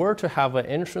 if we were to have an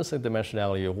intrinsic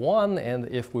dimensionality of 1, and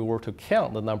if we were to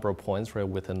count the number of points right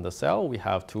within the cell, we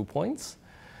have 2 points.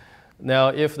 Now,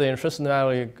 if the intrinsic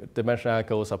dimensionality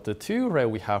goes up to 2, right,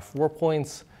 we have 4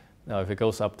 points. Now, if it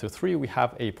goes up to 3, we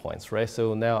have 8 points, right?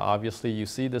 So now, obviously, you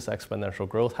see this exponential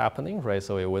growth happening, right?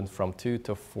 So it went from 2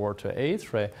 to 4 to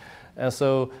 8, right? And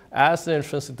so as the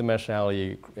intrinsic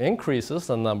dimensionality increases,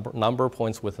 the number of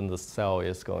points within the cell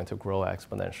is going to grow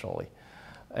exponentially.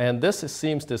 And this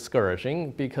seems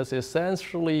discouraging because it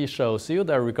essentially shows you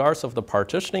that regardless of the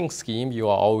partitioning scheme, you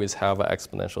will always have an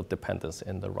exponential dependence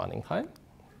in the running time.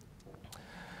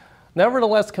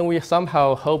 Nevertheless, can we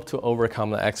somehow hope to overcome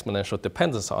the exponential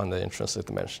dependence on the intrinsic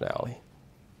dimensionality?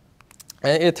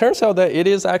 And it turns out that it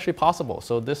is actually possible.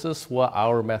 So this is what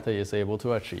our method is able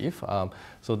to achieve.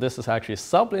 So this is actually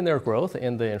sublinear growth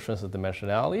in the intrinsic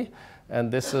dimensionality. And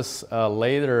this is a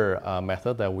later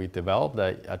method that we developed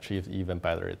that achieves even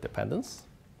better dependence.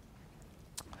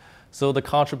 So the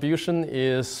contribution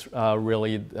is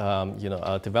really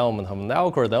a development of an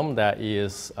algorithm that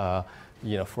is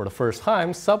for the first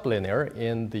time, sublinear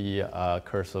in the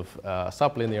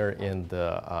sublinear in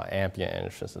the ambient and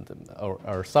intrinsic,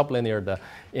 or sublinear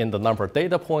in the number of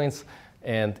data points,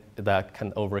 and that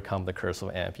can overcome the curse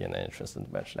of ambient and intrinsic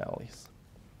dimensionalities.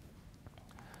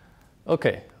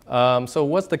 Okay, so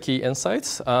what's the key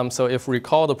insights? So if we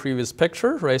recall the previous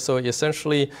picture, right? So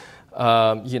essentially,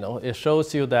 it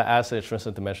shows you that as the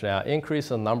intrinsic dimensionality increases,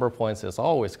 the number of points is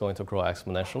always going to grow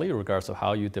exponentially, regardless of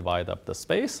how you divide up the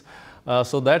space.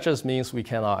 So that just means we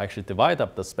cannot actually divide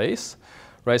up the space,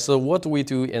 right? So what do we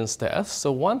do instead?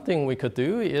 So one thing we could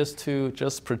do is to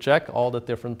just project all the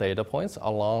different data points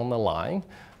along the line.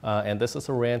 And this is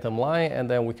a random line, and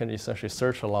then we can essentially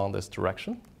search along this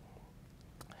direction.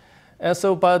 And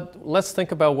so, but let's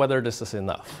think about whether this is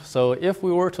enough. So if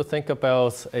we were to think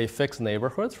about a fixed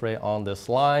neighborhood, right, on this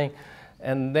line,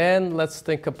 and then let's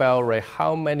think about, right,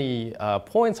 how many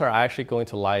points are actually going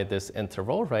to lie at this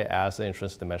interval, right, as the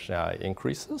intrinsic dimensionality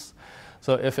increases.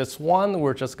 So if it's 1,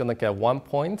 we're just going to get 1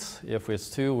 point. If it's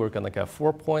 2, we're going to get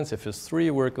 4 points. If it's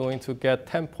 3, we're going to get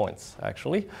 10 points,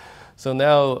 actually. So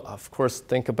now, of course,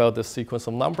 think about this sequence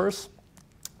of numbers.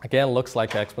 Again, looks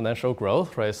like exponential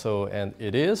growth, right? So, and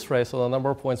it is, right? So the number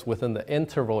of points within the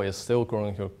interval is still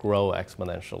going to grow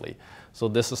exponentially. So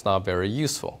this is not very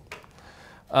useful.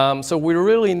 So we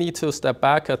really need to step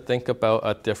back and think about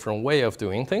a different way of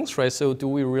doing things, right? So do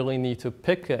we really need to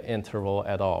pick an interval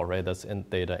at all, right? That's in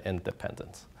data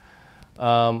independent.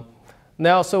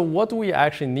 Now, so what do we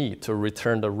actually need to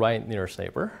return the right nearest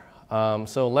neighbor?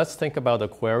 So let's think about the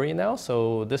query now.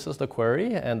 So this is the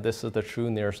query, and this is the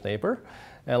true nearest neighbor.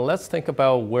 And let's think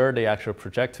about where they actually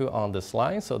project to on this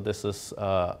line. So this is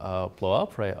a blow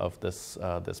up, right, of this,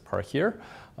 this part here.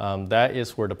 That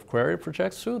is where the query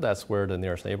projects to. That's where the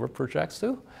nearest neighbor projects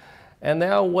to. And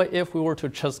now what if we were to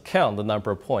just count the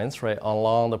number of points, right,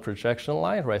 along the projection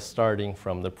line, right, starting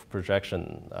from the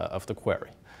projection of the query?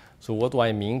 So what do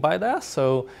I mean by that?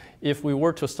 So if we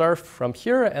were to start from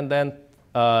here and then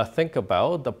think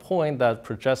about the point that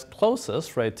projects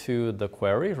closest, right, to the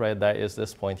query, right, that is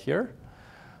this point here.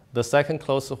 The second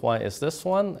closest one is this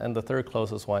one, and the third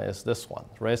closest one is this one,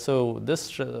 right? So this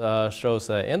shows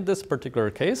that in this particular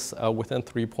case, within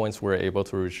 3 points, we're able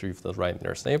to retrieve the right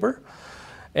nearest neighbor.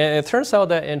 And it turns out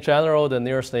that in general, the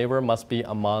nearest neighbor must be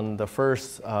among the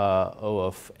first O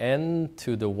of n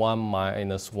to the 1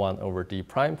 minus 1 over d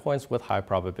prime points with high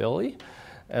probability.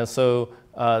 And so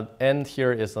n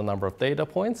here is the number of data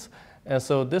points. And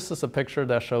so this is a picture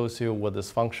that shows you what this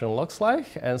function looks like.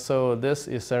 And so this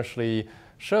essentially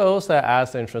shows that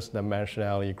as the intrinsic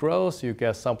dimensionality grows, you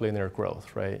get some linear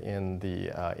growth, right, in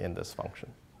this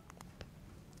function.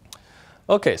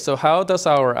 Okay, so how does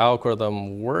our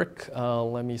algorithm work?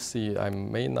 Let me see. I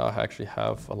may not actually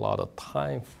have a lot of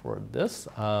time for this.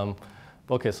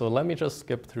 Okay, so let me just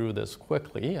skip through this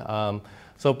quickly.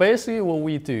 So basically what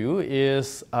we do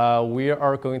is we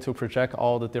are going to project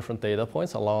all the different data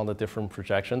points along the different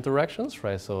projection directions,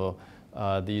 right? So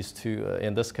these two,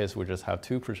 in this case, we just have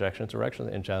 2 projection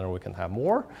directions. In general, we can have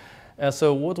more. And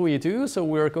so what do we do? So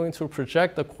we're going to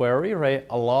project the query, right,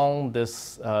 along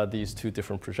these 2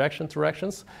 different projection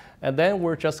directions. And then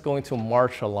we're just going to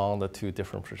march along the 2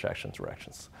 different projection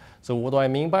directions. So what do I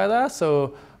mean by that?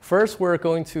 So first, we're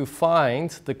going to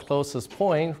find the closest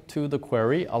point to the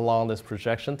query along this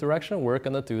projection direction. We're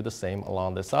going to do the same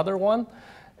along this other one.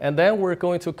 And then we're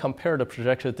going to compare the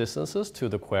projected distances to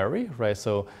the query, right?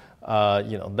 So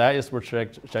that is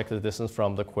projected distance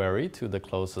from the query to the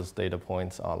closest data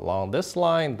points along this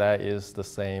line. That is the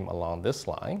same along this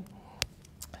line.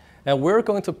 And we're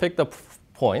going to pick the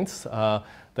points that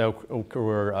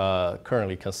we're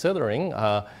currently considering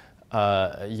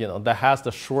that has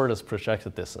the shortest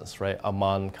projected distance, right,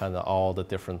 among kind of all the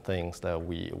different things that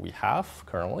we have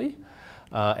currently.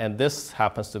 And this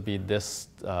happens to be this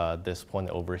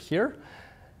point over here.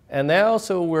 And now,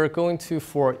 so we're going to,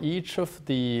 for each of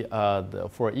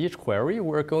for each query,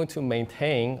 we're going to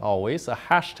maintain always a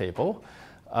hash table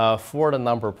for the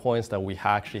number of points that we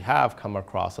actually have come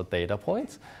across a data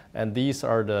point. And these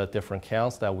are the different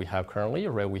counts that we have currently,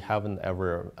 right? We haven't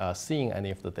ever seen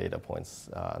any of the data points,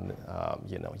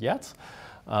 yet.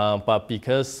 But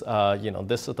because,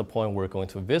 this is the point we're going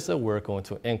to visit, we're going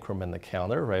to increment the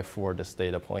counter, right, for this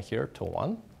data point here to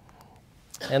 1.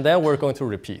 And then we're going to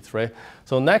repeat, right?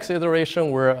 So next iteration,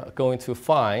 we're going to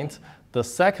find the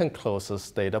second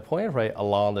closest data point, right,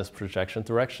 along this projection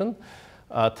direction.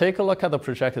 Take a look at the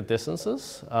projected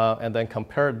distances, and then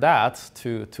compare that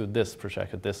to this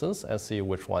projected distance and see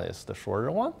which one is the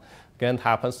shorter one. Again, it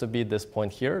happens to be this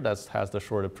point here that has the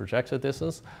shorter projected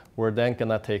distance. We're then going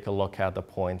to take a look at the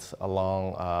points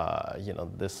along,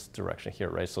 this direction here,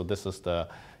 right? So this is the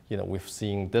we've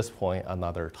seen this point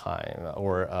another time,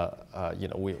 or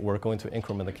we're going to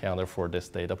increment the counter for this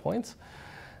data point.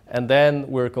 And then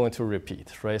we're going to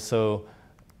repeat, right? So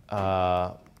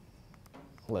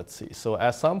let's see. So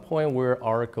at some point, we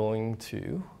are going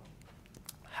to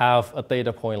have a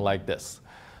data point like this.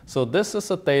 So this is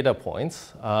a data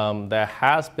point that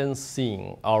has been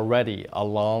seen already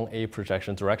along a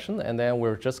projection direction, and then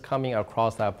we're just coming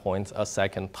across that point a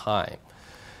second time.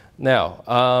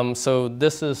 Now, so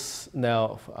this is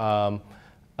now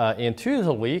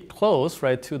intuitively close,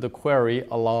 right, to the query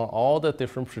along all the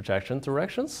different projection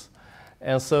directions.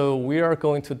 And so we are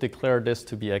going to declare this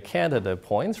to be a candidate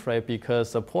point, right,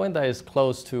 because the point that is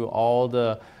close to all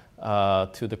the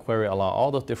query along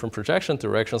all the different projection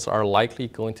directions are likely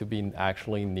going to be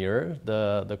actually near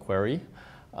the query,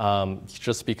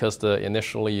 just because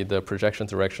initially the projection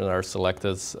directions are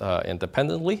selected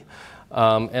independently.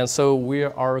 And so we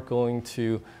are going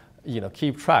to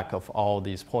keep track of all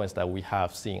these points that we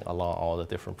have seen along all the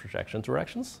different projection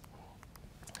directions.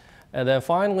 And then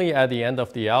finally, at the end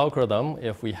of the algorithm,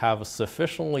 if we have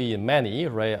sufficiently many,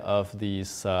 right, of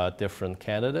these different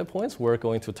candidate points, we're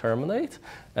going to terminate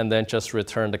and then just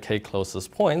return the k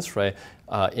closest points, right,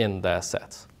 in that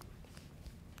set.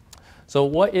 So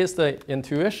what is the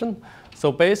intuition?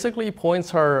 So basically,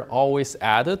 points are always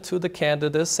added to the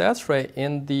candidate sets, right,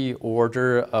 in the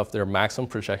order of their maximum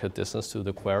projected distance to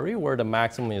the query, where the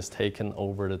maximum is taken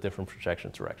over the different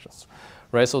projection directions.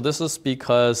 Right, so this is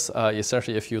because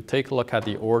essentially if you take a look at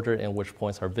the order in which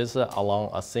points are visited along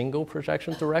a single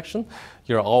projection direction,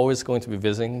 you're always going to be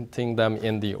visiting them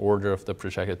in the order of the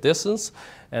projected distance.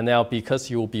 And now because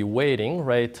you will be waiting,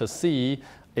 right, to see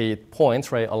a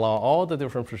point, right, along all the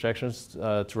different projections,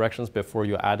 directions before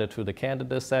you add it to the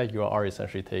candidate set, you are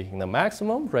essentially taking the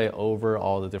maximum, right, over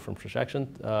all the different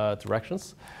projection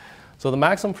directions. So the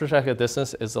maximum projected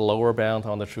distance is the lower bound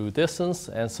on the true distance,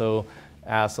 and so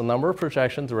as the number of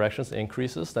projection directions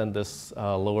increases, then this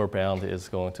lower bound is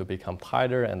going to become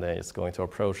tighter, and then it's going to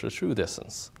approach the true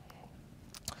distance.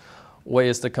 What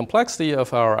is the complexity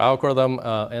of our algorithm?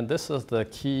 And this is the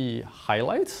key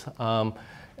highlight.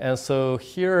 And so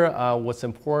here, what's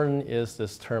important is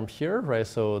this term here, right?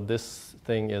 So this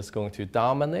thing is going to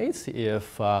dominate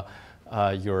if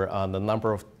the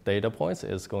number of data points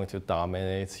is going to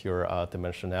dominate your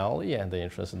dimensionality and the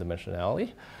intrinsic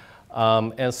dimensionality.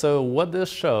 And so what this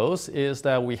shows is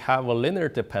that we have a linear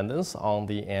dependence on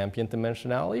the ambient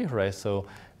dimensionality, right? So,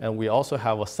 and we also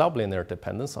have a sublinear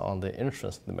dependence on the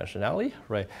intrinsic dimensionality,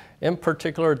 right? In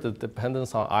particular, the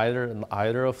dependence on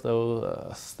either of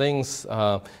those things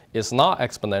is not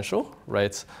exponential,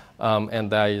 right?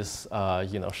 And that is,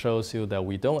 shows you that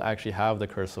we don't actually have the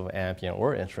curse of ambient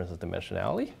or intrinsic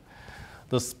dimensionality.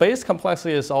 The space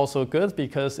complexity is also good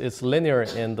because it's linear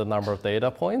in the number of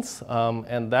data points.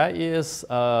 And that is,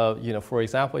 for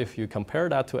example, if you compare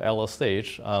that to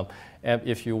LSH, and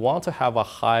if you want to have a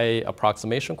high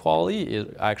approximation quality,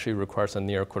 it actually requires a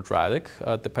near quadratic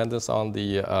dependence on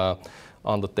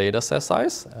the data set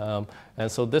size. And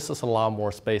so this is a lot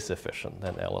more space efficient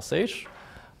than LSH.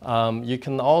 You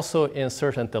can also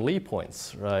insert and delete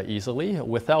points easily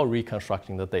without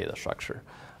reconstructing the data structure.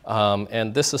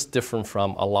 And this is different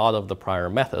from a lot of the prior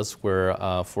methods where,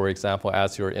 for example,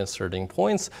 as you're inserting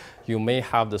points, you may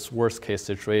have this worst case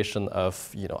situation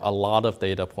of a lot of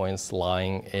data points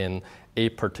lying in a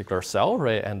particular cell,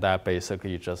 right? And that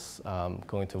basically just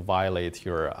going to violate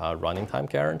your running time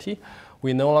guarantee.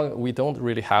 We don't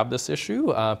really have this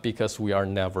issue because we are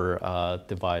never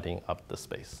dividing up the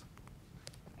space.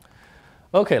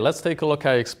 Okay, let's take a look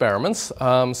at experiments.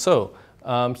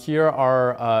 Here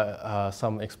are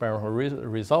some experimental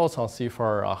results on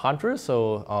CFAR 100.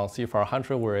 So on CFAR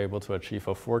 100, we're able to achieve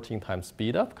a 14 times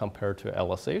speed up compared to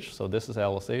LSH. So this is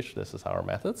LSH, this is our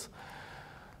methods.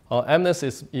 MNIST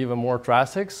is even more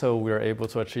drastic. So we're able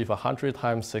to achieve 100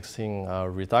 times 16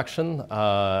 reduction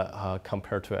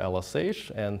compared to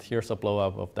LSH. And here's a blow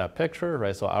up of that picture,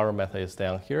 right? So our method is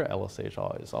down here,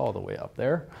 LSH is all the way up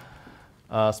there.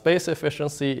 Space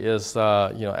efficiency is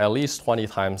at least 20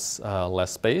 times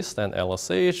less space than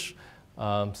LSH.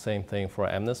 Same thing for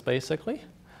MNIST, basically.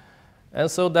 And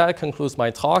so that concludes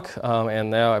my talk. And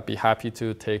now I'd be happy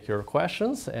to take your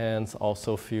questions. And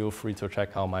also feel free to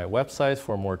check out my website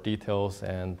for more details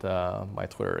and my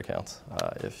Twitter account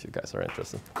if you guys are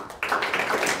interested.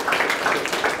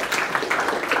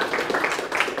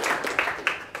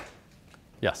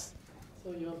 Yes?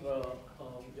 So your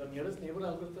nearest neighbor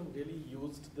algorithm really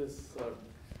used this,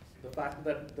 the fact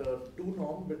that the 2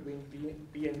 norm between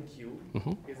P and Q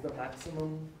is the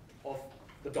maximum of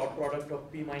the dot product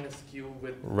of P minus Q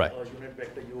with unit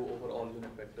vector U over all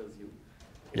unit vectors U.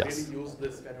 It really used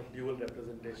this kind of dual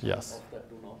representation of that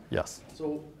 2 norm. Yes.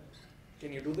 So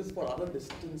can you do this for other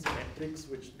distance metrics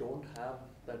which don't have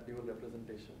that dual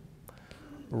representation?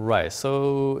 Right.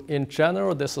 So in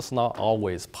general, this is not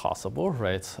always possible,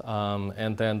 right?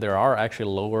 And then there are actually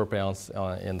lower bounds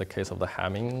in the case of the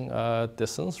Hamming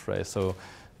distance, right? So,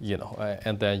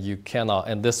 and then you cannot,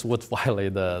 and this would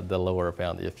violate the lower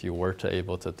bound if you were to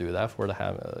able to do that for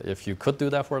the if you could do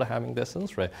that for the Hamming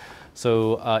distance, right?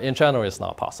 So in general, it's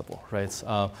not possible, right?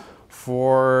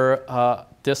 For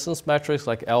distance metrics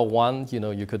like L1,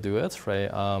 you could do it, right?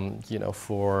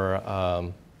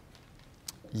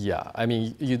 Yeah, I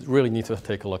mean, you really need to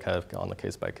take a look at it on a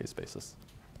case-by-case basis.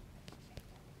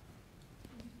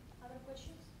 Other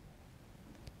questions?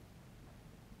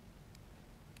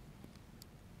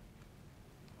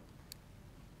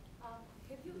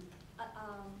 Have you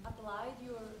applied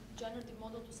your generative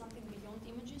model to something beyond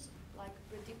images, like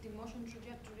predicting motion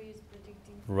trajectories,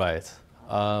 predicting? Right.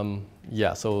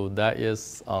 Yeah, so that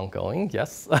is ongoing,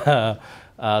 yes.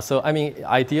 So, I mean,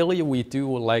 ideally, we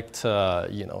do like to,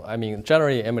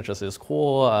 generating images is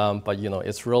cool, but,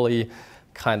 it's really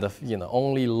kind of,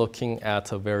 only looking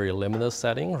at a very limited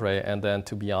setting, right? And then,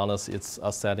 to be honest, it's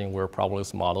a setting where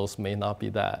probabilistic models may not be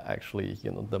that actually,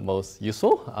 the most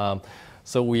useful.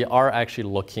 So we are actually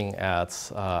looking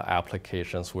at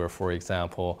applications where, for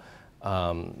example,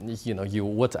 you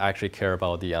would actually care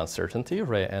about the uncertainty,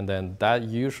 right? And then that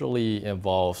usually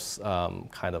involves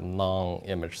kind of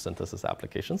non-image synthesis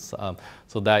applications.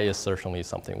 So that is certainly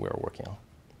something we're working on.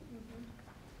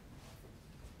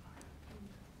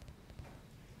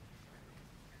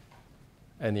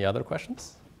 Any other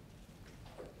questions?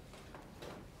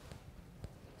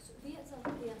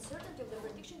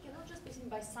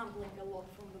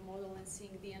 and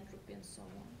seeing the entropy and so on.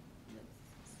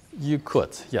 You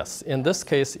could, yes. In this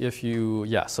case, if you,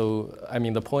 yeah, so I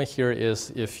mean, the point here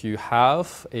is if you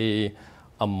have a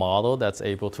model that's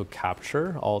able to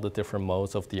capture all the different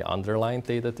modes of the underlying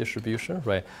data distribution,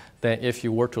 right, then if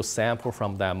you were to sample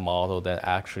from that model, then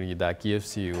actually that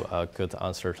gives you a good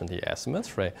uncertainty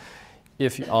estimate, right?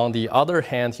 If you, on the other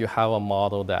hand, you have a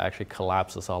model that actually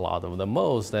collapses a lot of the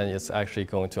modes, then it's actually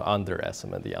going to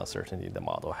underestimate the uncertainty the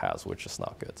model has, which is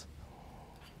not good.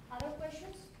 Other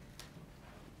questions?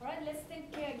 All right, let's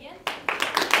thank Kay again.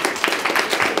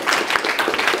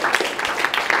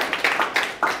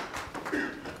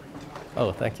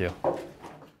 Oh, thank you.